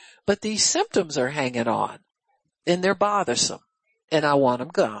disease, but these symptoms are hanging on. and they're bothersome and I want them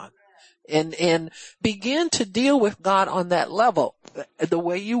gone. And begin to deal with God on that level, the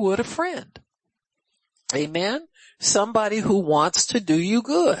way you would a friend. Amen. Somebody who wants to do you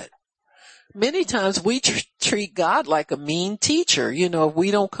good. Many times we treat God like a mean teacher. You know, if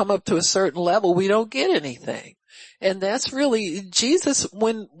we don't come up to a certain level, we don't get anything. And that's really Jesus.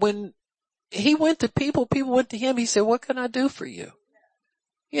 When he went to people went to him. He said, what can I do for you?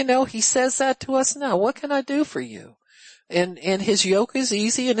 You know, he says that to us now. What can I do for you? And his yoke is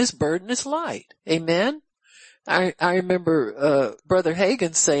easy and his burden is light. Amen. I remember, Brother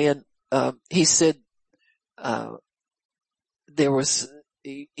Hagin saying, he said,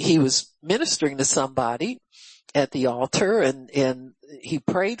 he was ministering to somebody at the altar and he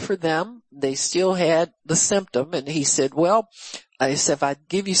prayed for them. They still had the symptom and he said, well, I said, if I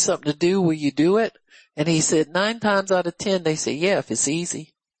give you something to do, will you do it? And he said 9 times out of 10, they say, yeah, if it's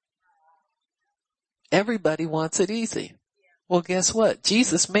easy. Everybody wants it easy. Well, guess what?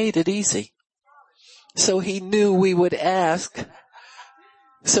 Jesus made it easy. So he knew we would ask.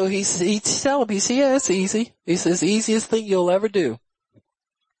 So he'd tell him, he said, yeah, it's easy. He says, easiest thing you'll ever do.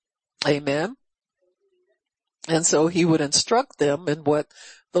 Amen. And so he would instruct them in what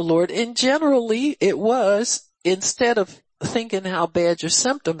the Lord, and generally it was, instead of thinking how bad your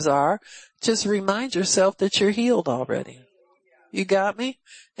symptoms are, just remind yourself that you're healed already. You got me?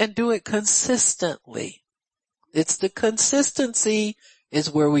 And do it consistently. It's the consistency is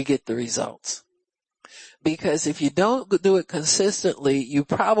where we get the results. Because if you don't do it consistently, you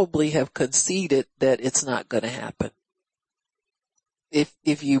probably have conceded that it's not going to happen.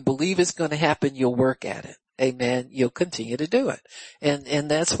 If you believe it's going to happen, you'll work at it. Amen. You'll continue to do it. And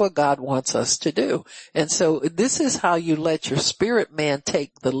that's what God wants us to do. And so this is how you let your spirit man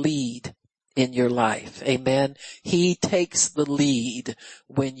take the lead in your life. Amen. He takes the lead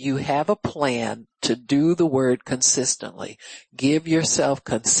when you have a plan to do the word consistently. Give yourself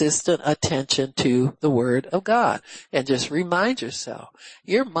consistent attention to the word of God and just remind yourself.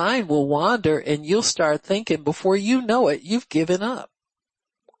 Your mind will wander and you'll start thinking before you know it, you've given up.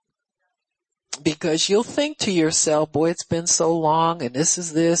 Because you'll think to yourself, boy, it's been so long and this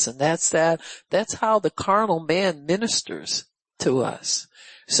is this and that's that. That's how the carnal man ministers to us.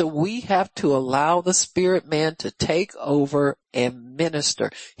 So we have to allow the spirit man to take over and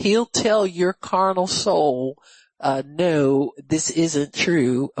minister. He'll tell your carnal soul, no, this isn't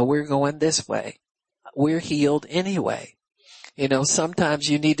true. We're going this way. We're healed anyway. You know, sometimes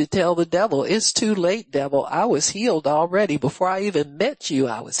you need to tell the devil, it's too late, devil. I was healed already. Before I even met you,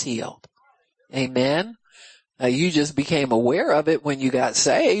 I was healed. Amen. You just became aware of it when you got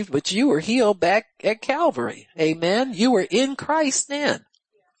saved, but you were healed back at Calvary. Amen. You were in Christ then.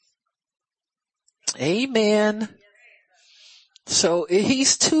 Amen. So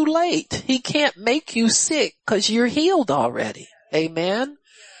he's too late. He can't make you sick because you're healed already. Amen.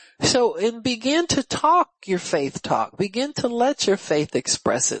 So, and begin to talk your faith talk. Begin to let your faith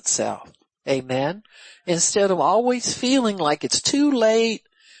express itself. Amen. Instead of always feeling like it's too late,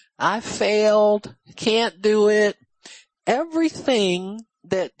 I failed, can't do it. Everything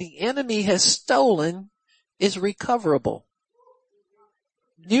that the enemy has stolen is recoverable.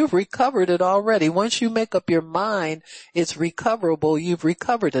 You've recovered it already. Once you make up your mind it's recoverable, you've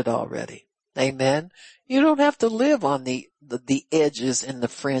recovered it already. Amen. You don't have to live on the edges and the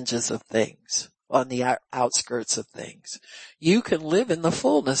fringes of things, on the outskirts of things. You can live in the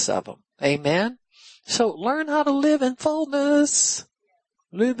fullness of them. Amen. So learn how to live in fullness.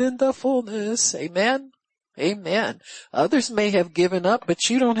 Live in the fullness. Amen. Amen. Others may have given up, but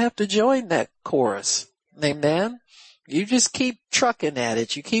you don't have to join that chorus. Amen. You just keep trucking at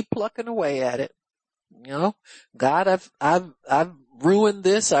it. You keep plucking away at it. You know, God, I've ruined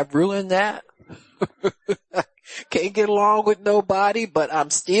this. I've ruined that. Can't get along with nobody, but I'm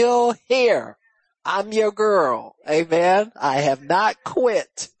still here. I'm your girl. Amen. I have not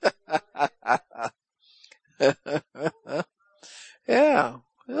quit. Yeah.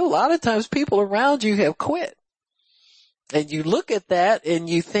 A lot of times people around you have quit. And you look at that and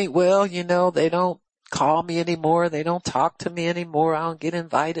you think, well, you know, they don't call me anymore. They don't talk to me anymore. I don't get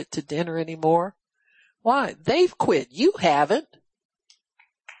invited to dinner anymore. Why? They've quit. You haven't.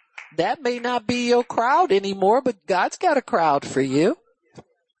 That may not be your crowd anymore, but God's got a crowd for you.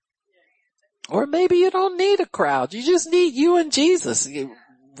 Or maybe you don't need a crowd. You just need you and Jesus. You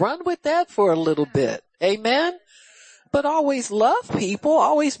run with that for a little bit. Amen. But always love people.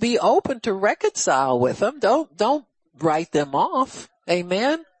 Always be open to reconcile with them. Don't write them off.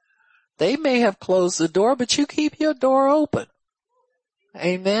 Amen. They may have closed the door, but you keep your door open.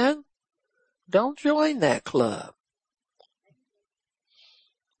 Amen. Don't join that club.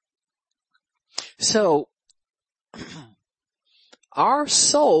 So our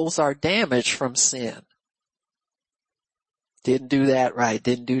souls are damaged from sin. Didn't do that right,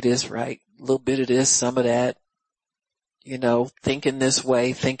 didn't do this right, a little bit of this, some of that, thinking this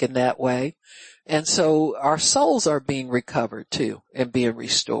way, thinking that way. And so our souls are being recovered too and being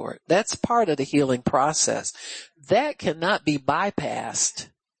restored. That's part of the healing process. That cannot be bypassed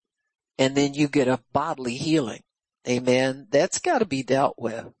and then you get a bodily healing. Amen. That's got to be dealt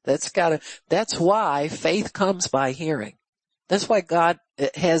with. That's why faith comes by hearing. That's why God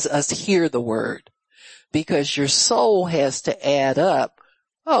has us hear the word, because your soul has to add up.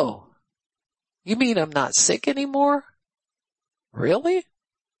 Oh, you mean I'm not sick anymore? Really?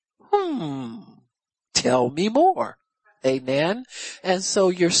 Tell me more. Amen. And so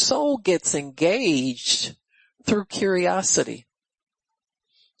your soul gets engaged through curiosity.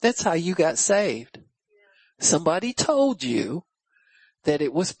 That's how you got saved. Somebody told you that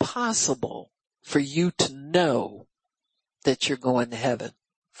it was possible for you to know that you're going to heaven,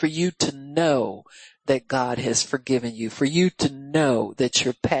 for you to know that God has forgiven you, for you to know that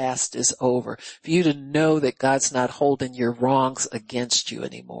your past is over, for you to know that God's not holding your wrongs against you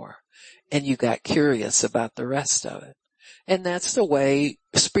anymore. And you got curious about the rest of it. And that's the way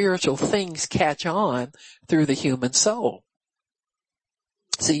spiritual things catch on through the human soul.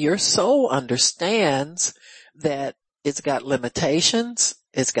 See, your soul understands that it's got limitations,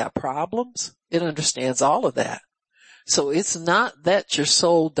 it's got problems, it understands all of that. So it's not that your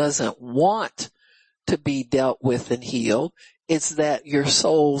soul doesn't want to be dealt with and healed, it's that your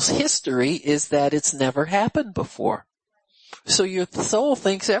soul's history is that it's never happened before. So your soul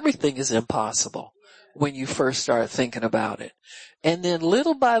thinks everything is impossible when you first start thinking about it. And then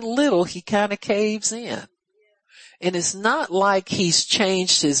little by little, he kind of caves in. And it's not like he's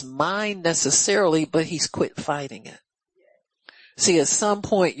changed his mind necessarily, but he's quit fighting it. See, at some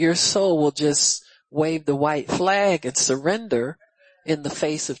point, your soul will just wave the white flag and surrender in the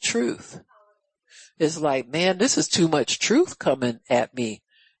face of truth. It's like, man, this is too much truth coming at me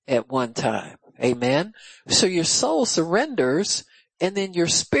at one time. Amen. So your soul surrenders, and then your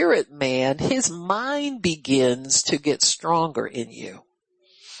spirit man, his mind begins to get stronger in you.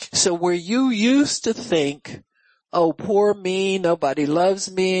 So where you used to think, oh, poor me, nobody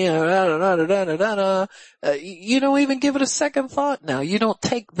loves me, you don't even give it a second thought now. You don't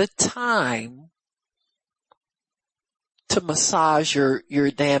take the time to massage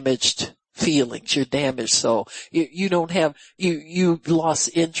your damaged feelings, your damaged soul. You've lost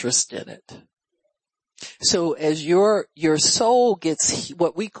interest in it. So as your soul gets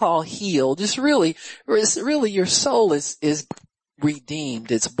what we call healed, it's really your soul is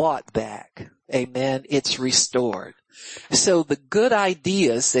redeemed. It's bought back. Amen. It's restored. So the good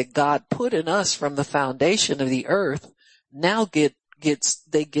ideas that God put in us from the foundation of the earth now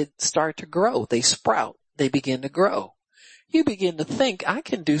start to grow. They sprout. They begin to grow. You begin to think, I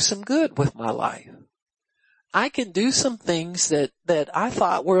can do some good with my life. I can do some things that I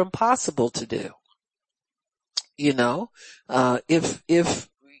thought were impossible to do. If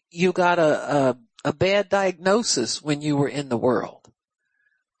you got a bad diagnosis when you were in the world,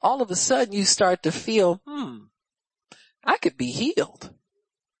 all of a sudden you start to feel, I could be healed.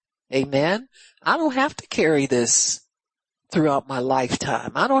 Amen. I don't have to carry this throughout my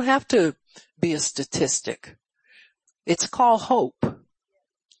lifetime. I don't have to be a statistic. It's called hope.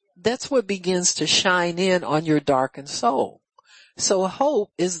 That's what begins to shine in on your darkened soul. So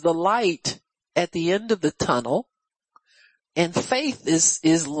hope is the light at the end of the tunnel, and faith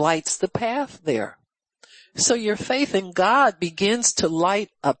is lights the path there. So your faith in God begins to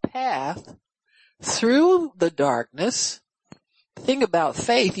light a path through the darkness. The thing about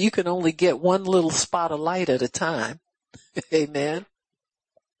faith, you can only get one little spot of light at a time. Amen.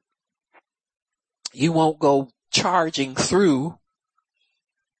 You won't go charging through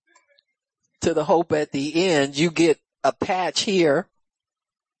to the hope at the end. You get a patch here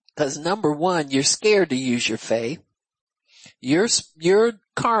because number one, you're scared to use your faith. Your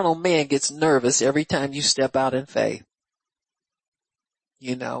carnal man gets nervous every time you step out in faith.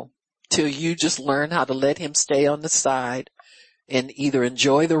 Till you just learn how to let him stay on the side and either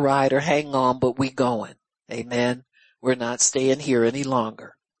enjoy the ride or hang on, but we going. Amen. We're not staying here any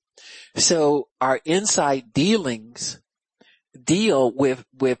longer. So our inside dealings deal with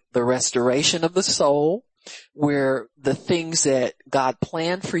the restoration of the soul, where the things that God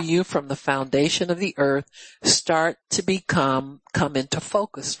planned for you from the foundation of the earth start to come into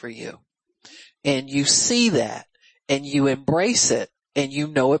focus for you. And you see that and you embrace it and you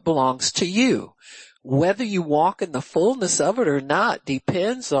know it belongs to you. Whether you walk in the fullness of it or not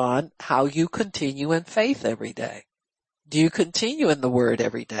depends on how you continue in faith every day. Do you continue in the word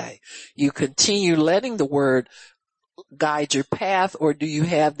every day? You continue letting the word guide your path, or do you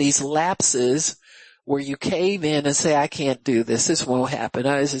have these lapses where you cave in and say, I can't do this. This won't happen.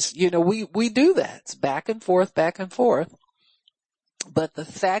 We do that. It's back and forth, back and forth. But the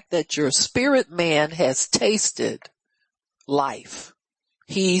fact that your spirit man has tasted life,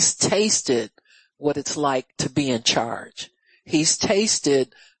 he's tasted what it's like to be in charge, he's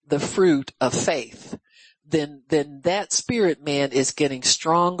tasted the fruit of faith, then that spirit man is getting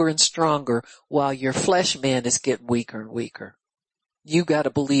stronger and stronger while your flesh man is getting weaker and weaker. You got to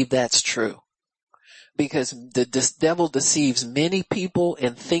believe that's true. Because the devil deceives many people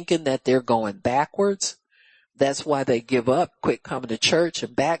in thinking that they're going backwards. That's why they give up, quit coming to church,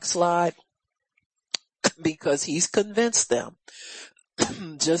 and backslide, because he's convinced them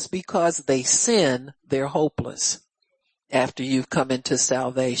just because they sin, they're hopeless after you've come into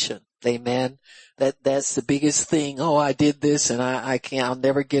salvation. Amen. That's the biggest thing. Oh, I did this and I'll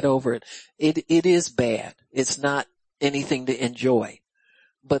never get over it. It is bad. It's not anything to enjoy.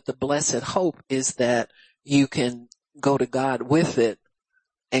 But the blessed hope is that you can go to God with it,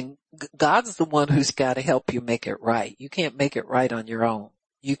 and God's the one who's got to help you make it right. You can't make it right on your own.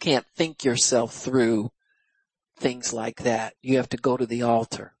 You can't think yourself through things like that. You have to go to the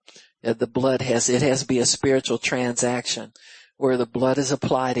altar. The blood has to be a spiritual transaction where the blood is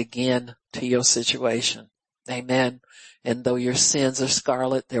applied again to your situation. Amen. And though your sins are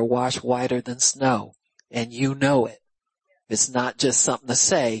scarlet, they're washed whiter than snow, and you know it. It's not just something to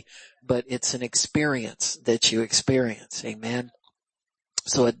say, but it's an experience that you experience. Amen.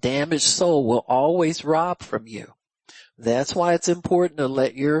 So a damaged soul will always rob from you. That's why it's important to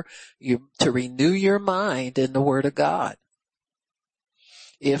let to renew your mind in the Word of God.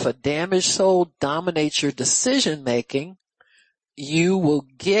 If a damaged soul dominates your decision making, you will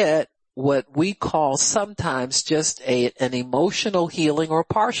get what we call sometimes just an emotional healing or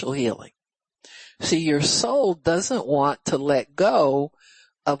partial healing. See, your soul doesn't want to let go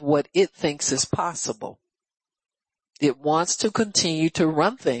of what it thinks is possible. It wants to continue to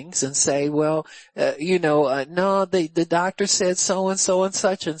run things and say, well, no, the doctor said so and so and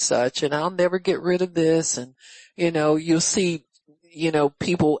such, and I'll never get rid of this. And, you'll see,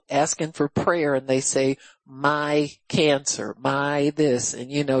 people asking for prayer, and they say, my cancer, my this,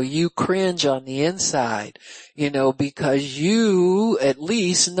 and you cringe on the inside, because you at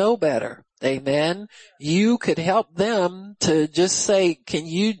least know better. Amen. You could help them to just say, can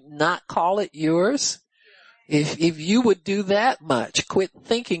you not call it yours? If you would do that much, quit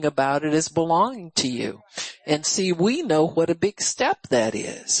thinking about it as belonging to you. And see, we know what a big step that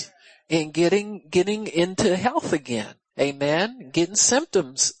is in getting into health again. Amen. Getting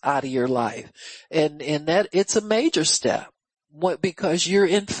symptoms out of your life. And that it's a major step. Because you're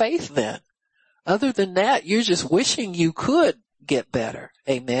in faith then. Other than that, you're just wishing you could get better.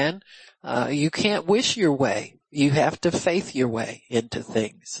 Amen. You can't wish your way. You have to faith your way into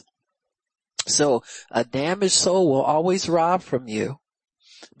things. So a damaged soul will always rob from you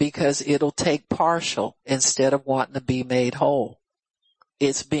because it'll take partial instead of wanting to be made whole.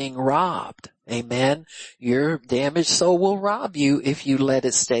 It's being robbed. Amen. Your damaged soul will rob you if you let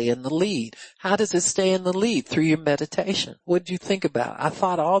it stay in the lead. How does it stay in the lead? Through your meditation. What did you think about? I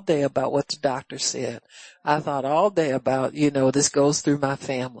thought all day about what the doctor said. I thought all day about, this goes through my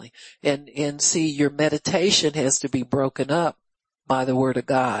family. And see, your meditation has to be broken up by the Word of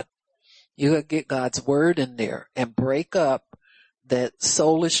God. You gotta get God's Word in there and break up that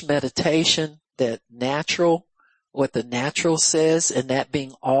soulish meditation, that natural, what the natural says, and that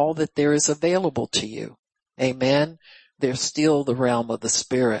being all that there is available to you. Amen. There's still the realm of the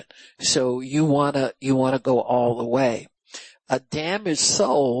spirit. So you wanna go all the way. A damaged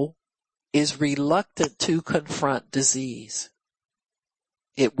soul is reluctant to confront disease.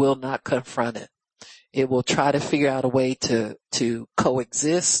 It will not confront it. It will try to figure out a way to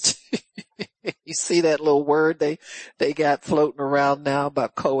coexist. You see that little word they got floating around now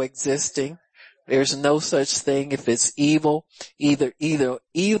about coexisting? There's no such thing. If it's evil, either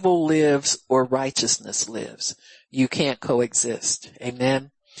evil lives or righteousness lives. You can't coexist.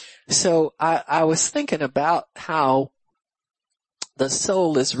 Amen. So I was thinking about how the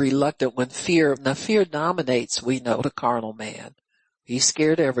soul is reluctant when fear dominates, we know, the carnal man. He's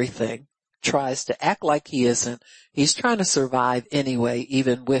scared of everything, tries to act like he isn't. He's trying to survive anyway,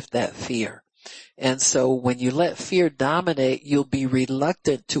 even with that fear. And so when you let fear dominate, you'll be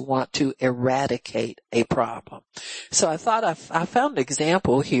reluctant to want to eradicate a problem. So I thought I found an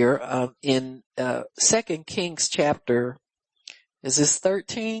example here in 2 Kings chapter, is this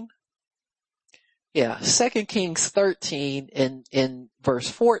 13? Yeah, 2 Kings 13 in verse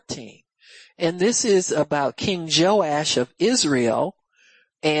 14. And this is about King Joash of Israel.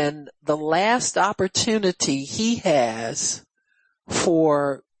 and the last opportunity he has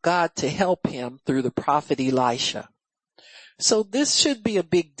for God to help him through the prophet Elisha. So this should be a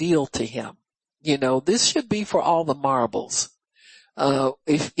big deal to him. This should be for all the marbles.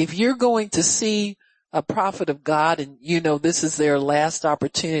 If you're going to see a prophet of God and this is their last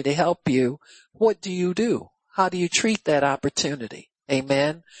opportunity to help you, what do? How do you treat that opportunity?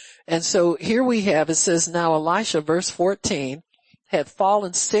 Amen. And so here we have, it says, now Elisha, verse 14, had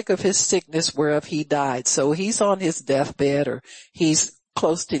fallen sick of his sickness whereof he died. So he's on his deathbed, or he's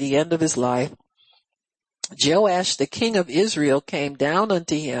close to the end of his life. Joash, the king of Israel, came down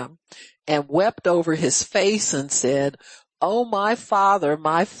unto him and wept over his face and said, O my father,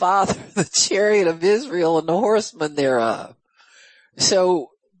 the chariot of Israel and the horsemen thereof.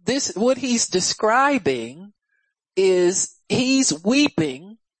 So what he's describing is he's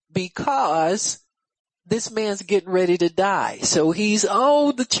weeping because this man's getting ready to die. So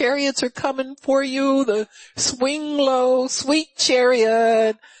the chariots are coming for you, the swing low, sweet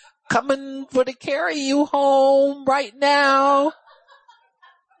chariot, coming to carry you home right now.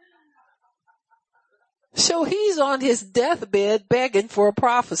 So he's on his deathbed begging for a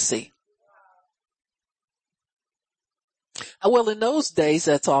prophecy. Well, in those days,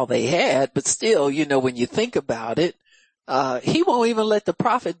 that's all they had, but still, when you think about it, he won't even let the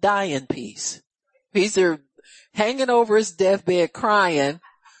prophet die in peace. He's there hanging over his deathbed crying,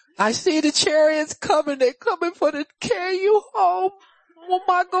 I see the chariots coming, they're coming to carry you home. What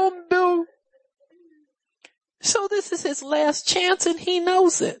am I gonna do? So this is his last chance and he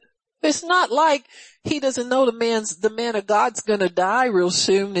knows it. It's not like he doesn't know the man of God's gonna die real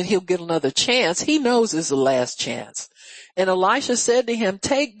soon and he'll get another chance. He knows it's the last chance. And Elisha said to him,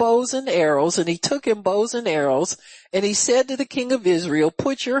 take bows and arrows. And he took him bows and arrows. And he said to the king of Israel,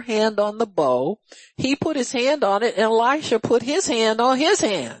 put your hand on the bow. He put his hand on it, and Elisha put his hand on his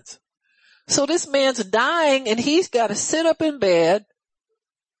hands. So this man's dying and he's got to sit up in bed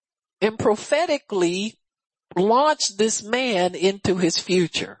and prophetically launch this man into his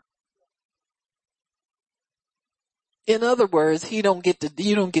future. In other words, you don't get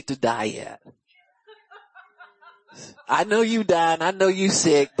to die yet. I know you dying, I know you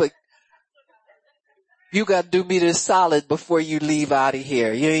sick, but you got to do me this solid before you leave out of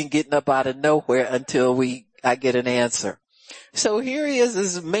here. You ain't getting up out of nowhere until I get an answer. So here he is,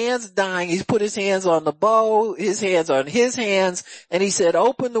 this man's dying. He's put his hands on the bow, his hands on his hands, and he said,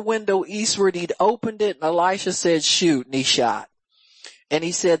 open the window eastward. He'd opened it, and Elisha said, shoot, and he shot. And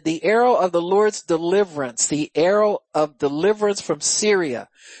he said, the arrow of the Lord's deliverance, the arrow of deliverance from Syria,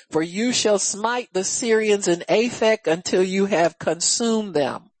 for you shall smite the Syrians in Aphek until you have consumed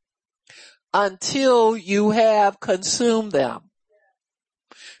them. Until you have consumed them.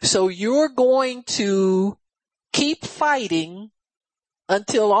 So you're going to keep fighting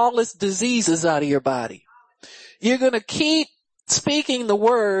until all this disease is out of your body. You're going to keep speaking the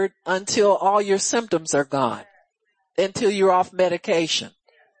word until all your symptoms are gone. Until you're off medication.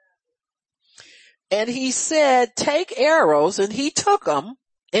 And he said, take arrows, and he took them,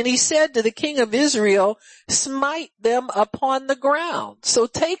 and he said to the king of Israel, smite them upon the ground. So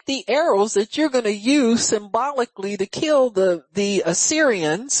take the arrows that you're going to use symbolically to kill the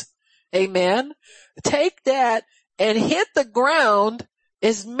Assyrians. Amen. Take that and hit the ground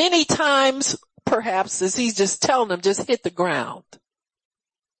as many times, perhaps, as he's just telling them, just hit the ground.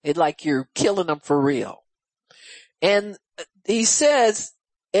 It's like you're killing them for real. And he says,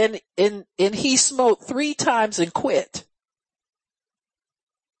 and he smote 3 times and quit.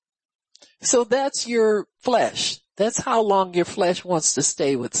 So that's your flesh. That's how long your flesh wants to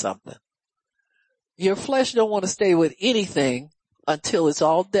stay with something. Your flesh don't want to stay with anything until it's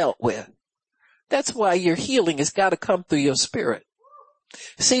all dealt with. That's why your healing has got to come through your spirit.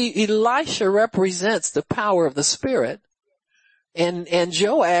 See, Elisha represents the power of the spirit. And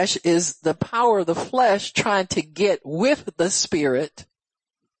Joash is the power of the flesh trying to get with the spirit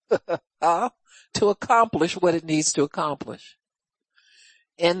to accomplish what it needs to accomplish.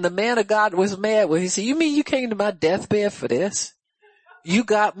 And the man of God was mad when he said, you mean you came to my deathbed for this? You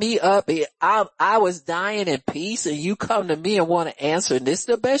got me up. I was dying in peace and you come to me and want to answer, and this is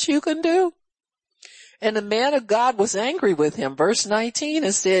the best you can do? And the man of God was angry with him. Verse 19,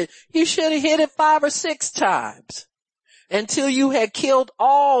 and said, you should have hit it 5 or 6 times. Until you had killed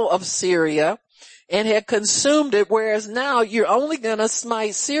all of Syria and had consumed it, whereas now you're only going to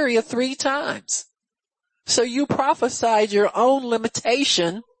smite Syria 3 times. So you prophesied your own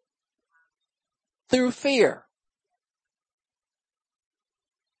limitation through fear.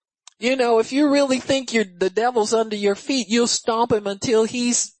 If you really think the devil's under your feet, you'll stomp him until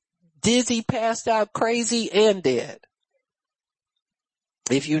he's dizzy, passed out, crazy, and dead.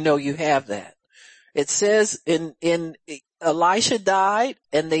 if you know you have that. It says in Elisha died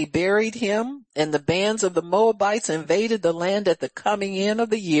and they buried him, and the bands of the Moabites invaded the land at the coming in of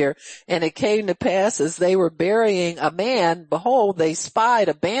the year. And it came to pass as they were burying a man, behold, they spied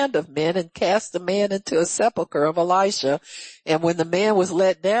a band of men and cast the man into a sepulchre of Elisha. And when the man was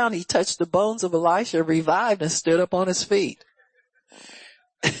let down, he touched the bones of Elisha, revived, and stood up on his feet.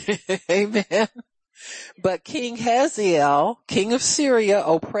 Amen. But King Hazael, king of Syria,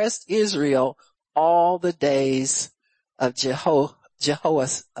 oppressed Israel all the days of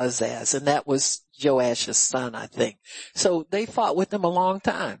Jehoahaz, and that was Joash's son, I think. So they fought with them a long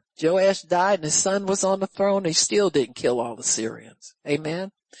time. Joash died and his son was on the throne. They still didn't kill all the Syrians.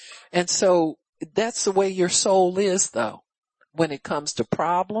 Amen. And so that's the way your soul is, though. When it comes to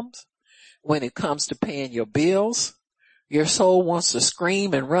problems, when it comes to paying your bills, your soul wants to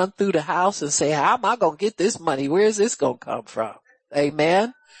scream and run through the house and say, how am I going to get this money? Where is this going to come from?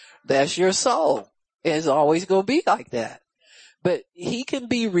 Amen. That's your soul. It's always going to be like that. But he can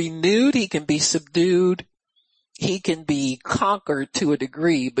be renewed. He can be subdued. He can be conquered to a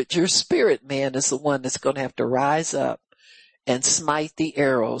degree, but your spirit man is the one that's going to have to rise up and smite the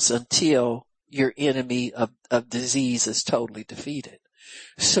arrows until your enemy of disease is totally defeated.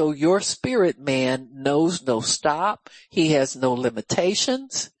 So your spirit man knows no stop. He has no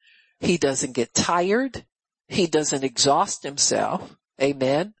limitations. He doesn't get tired. He doesn't exhaust himself.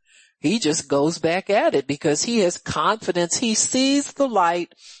 Amen. He just goes back at it because he has confidence. He sees the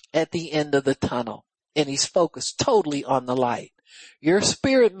light at the end of the tunnel and he's focused totally on the light. Your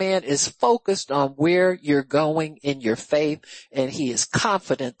spirit man is focused on where you're going in your faith, and he is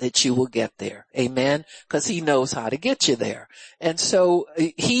confident that you will get there. Amen. Because he knows how to get you there. And so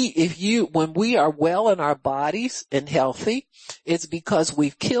when we are well in our bodies and healthy, it's because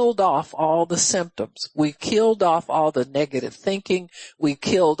we've killed off all the symptoms. We've killed off all the negative thinking. We've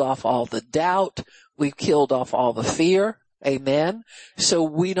killed off all the doubt. We've killed off all the fear. Amen. So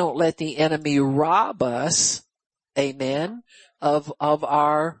we don't let the enemy rob us. Amen. Of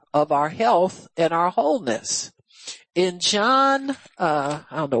our health and our wholeness. In John, I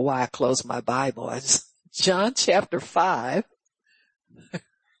don't know why I closed my Bible. John chapter 5.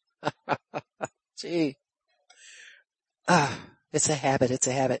 Gee. It's a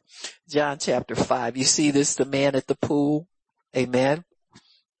habit. John chapter 5. You see this, the man at the pool. Amen.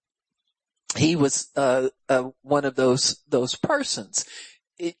 He was, one of those persons.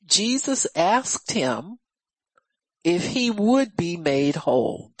 Jesus asked him if he would be made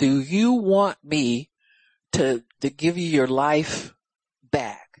whole. Do you want me to give you your life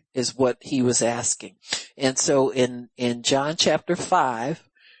back, is what he was asking. And so in John chapter 5,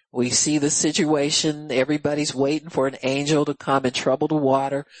 we see the situation. Everybody's waiting for an angel to come and trouble the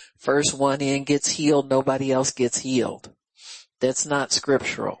water. First one in gets healed. Nobody else gets healed. That's not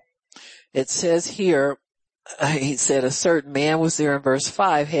scriptural. It says here, he said a certain man was there in verse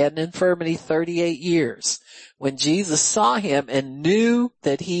 5, had an infirmity 38 years. When Jesus saw him and knew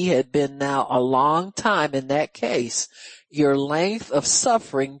that he had been now a long time in that case, your length of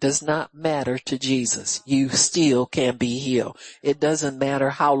suffering does not matter to Jesus. You still can be healed. It doesn't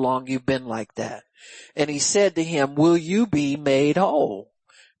matter how long you've been like that. And he said to him, will you be made whole?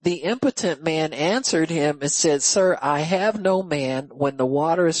 The impotent man answered him and said, sir, I have no man when the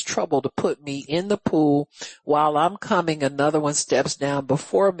water is troubled to put me in the pool. While I'm coming, another one steps down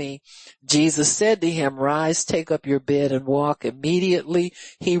before me. Jesus said to him, rise, take up your bed and walk. Immediately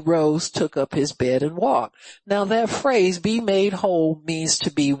he rose, took up his bed and walked. Now that phrase, be made whole, means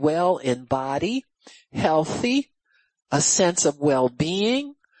to be well in body, healthy, a sense of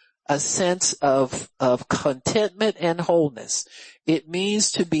well-being, a sense of contentment and wholeness. It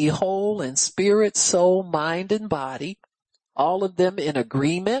means to be whole in spirit, soul, mind, and body, all of them in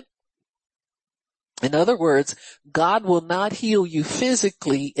agreement. In other words, God will not heal you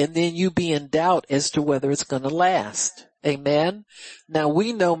physically and then you be in doubt as to whether it's going to last. Amen. Now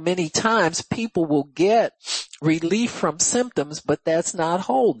we know many times people will get relief from symptoms, but that's not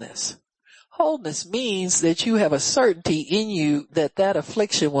wholeness. Wholeness means that you have a certainty in you that that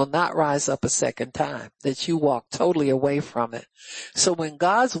affliction will not rise up a second time, that you walk totally away from it. So when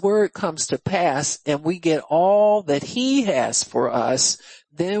God's word comes to pass and we get all that he has for us,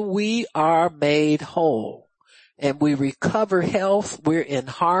 then we are made whole and we recover health. We're in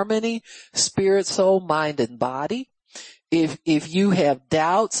harmony, spirit, soul, mind, and body. If you have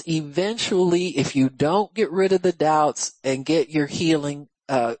doubts, eventually, if you don't get rid of the doubts and get your healing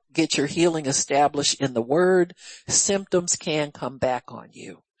established in the word, symptoms can come back on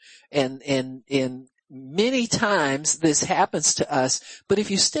you. And many times this happens to us, but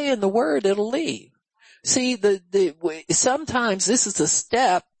if you stay in the word, it'll leave. See, sometimes this is a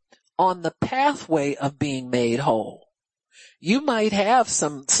step on the pathway of being made whole. You might have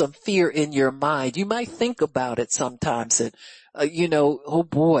some fear in your mind. You might think about it sometimes that, oh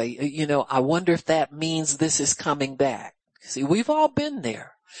boy, I wonder if that means this is coming back. See, we've all been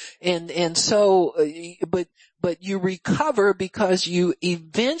there. And so, but you recover because you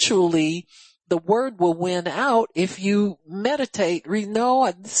eventually, the word will win out if you meditate,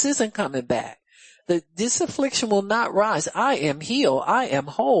 no, this isn't coming back. This affliction will not rise. I am healed. I am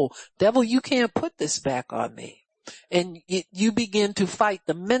whole. Devil, you can't put this back on me. And you begin to fight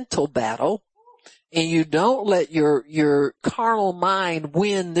the mental battle, and you don't let your carnal mind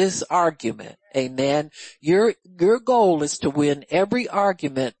win this argument. Amen. Your goal is to win every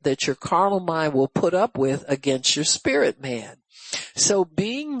argument that your carnal mind will put up with against your spirit man. So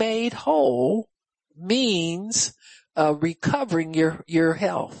being made whole means recovering your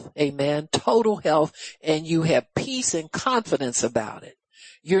health. Amen. Total health, and you have peace and confidence about it.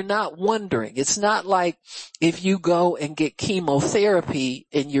 You're not wondering. It's not like if you go and get chemotherapy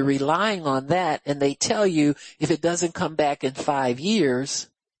and you're relying on that and they tell you if it doesn't come back in 5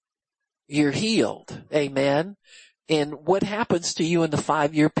 years, you're healed. Amen. And what happens to you in the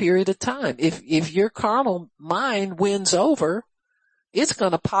 5-year period of time? If your carnal mind wins over, it's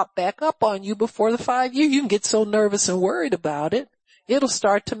going to pop back up on you before the 5 years. You can get so nervous and worried about it, it'll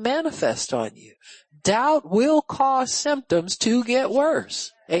start to manifest on you. Doubt will cause symptoms to get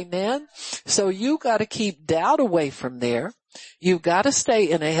worse. Amen. So you got to keep doubt away from there. You've got to stay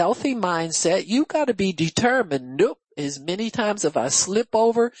in a healthy mindset. You got to be determined. Nope. As many times if I slip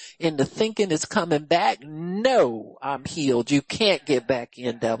over into thinking it's coming back, no, I'm healed. You can't get back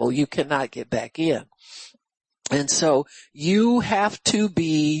in, devil. You cannot get back in. And so you have to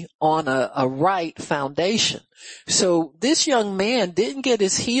be on a right foundation. So this young man didn't get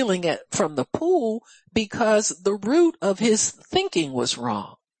his healing from the pool because the root of his thinking was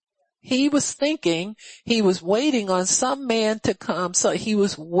wrong. He was thinking he was waiting on some man to come, so he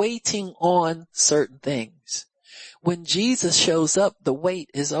was waiting on certain things. When Jesus shows up, the wait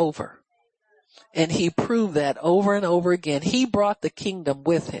is over. And he proved that over and over again. He brought the kingdom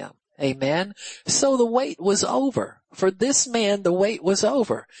with him. Amen. So the wait was over. For this man, the wait was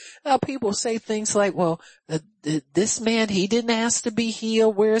over. Now people say things like, well, this man, he didn't ask to be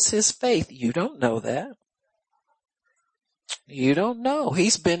healed. Where's his faith? You don't know that. You don't know.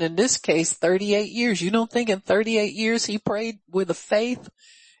 He's been in this case 38 years. You don't think in 38 years he prayed with a faith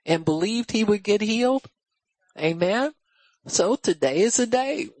and believed he would get healed? Amen. So today is the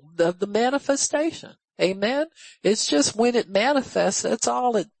day of the manifestation. Amen. It's just when it manifests,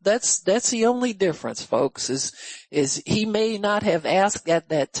 that's the only difference, folks, is he may not have asked at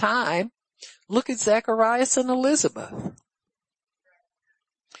that time. Look at Zacharias and Elizabeth.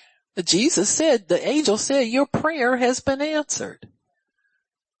 Jesus said, the angel said, your prayer has been answered.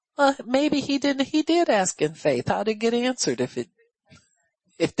 Maybe he did ask in faith. How did it get answered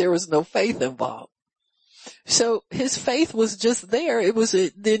if there was no faith involved? So his faith was just there.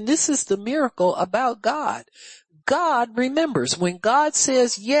 Then this is the miracle about God. God remembers. When God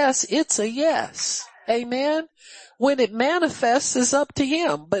says yes, it's a yes. Amen. When it manifests, it's up to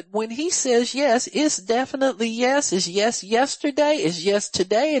him. But when he says yes, it's definitely yes. It's yes yesterday, it's yes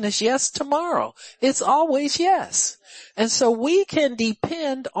today, and it's yes tomorrow. It's always yes. And so we can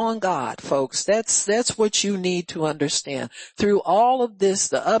depend on God, folks. That's what you need to understand. Through all of this,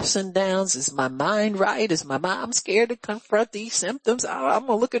 the ups and downs, is my mind right? Is my mind, I'm scared to confront these symptoms. I'm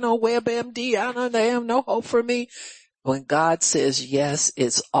looking on WebMD. I know they have no hope for me. When God says yes,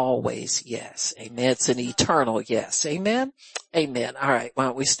 it's always yes. Amen. It's an eternal yes. Amen. Amen. All right. Why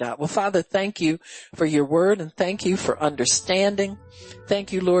don't we stop? Well, Father, thank you for your word, and thank you for understanding.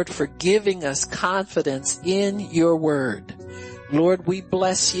 Thank you, Lord, for giving us confidence in your word. Lord, we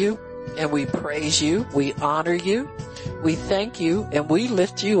bless you and we praise you. We honor you. We thank you and we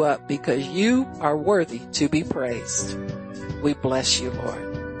lift you up because you are worthy to be praised. We bless you,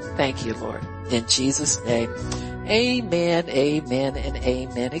 Lord. Thank you, Lord. In Jesus' name. Amen, amen, and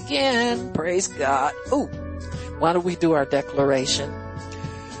amen again. Praise God. Ooh, why don't we do our declaration?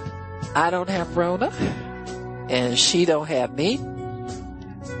 I don't have Rona, and she don't have me.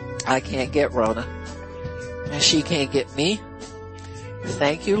 I can't get Rona, and she can't get me.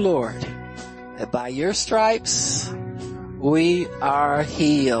 Thank you, Lord, that by your stripes we are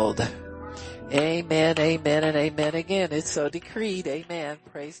healed. Amen, amen, and amen again. It's so decreed. Amen.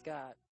 Praise God.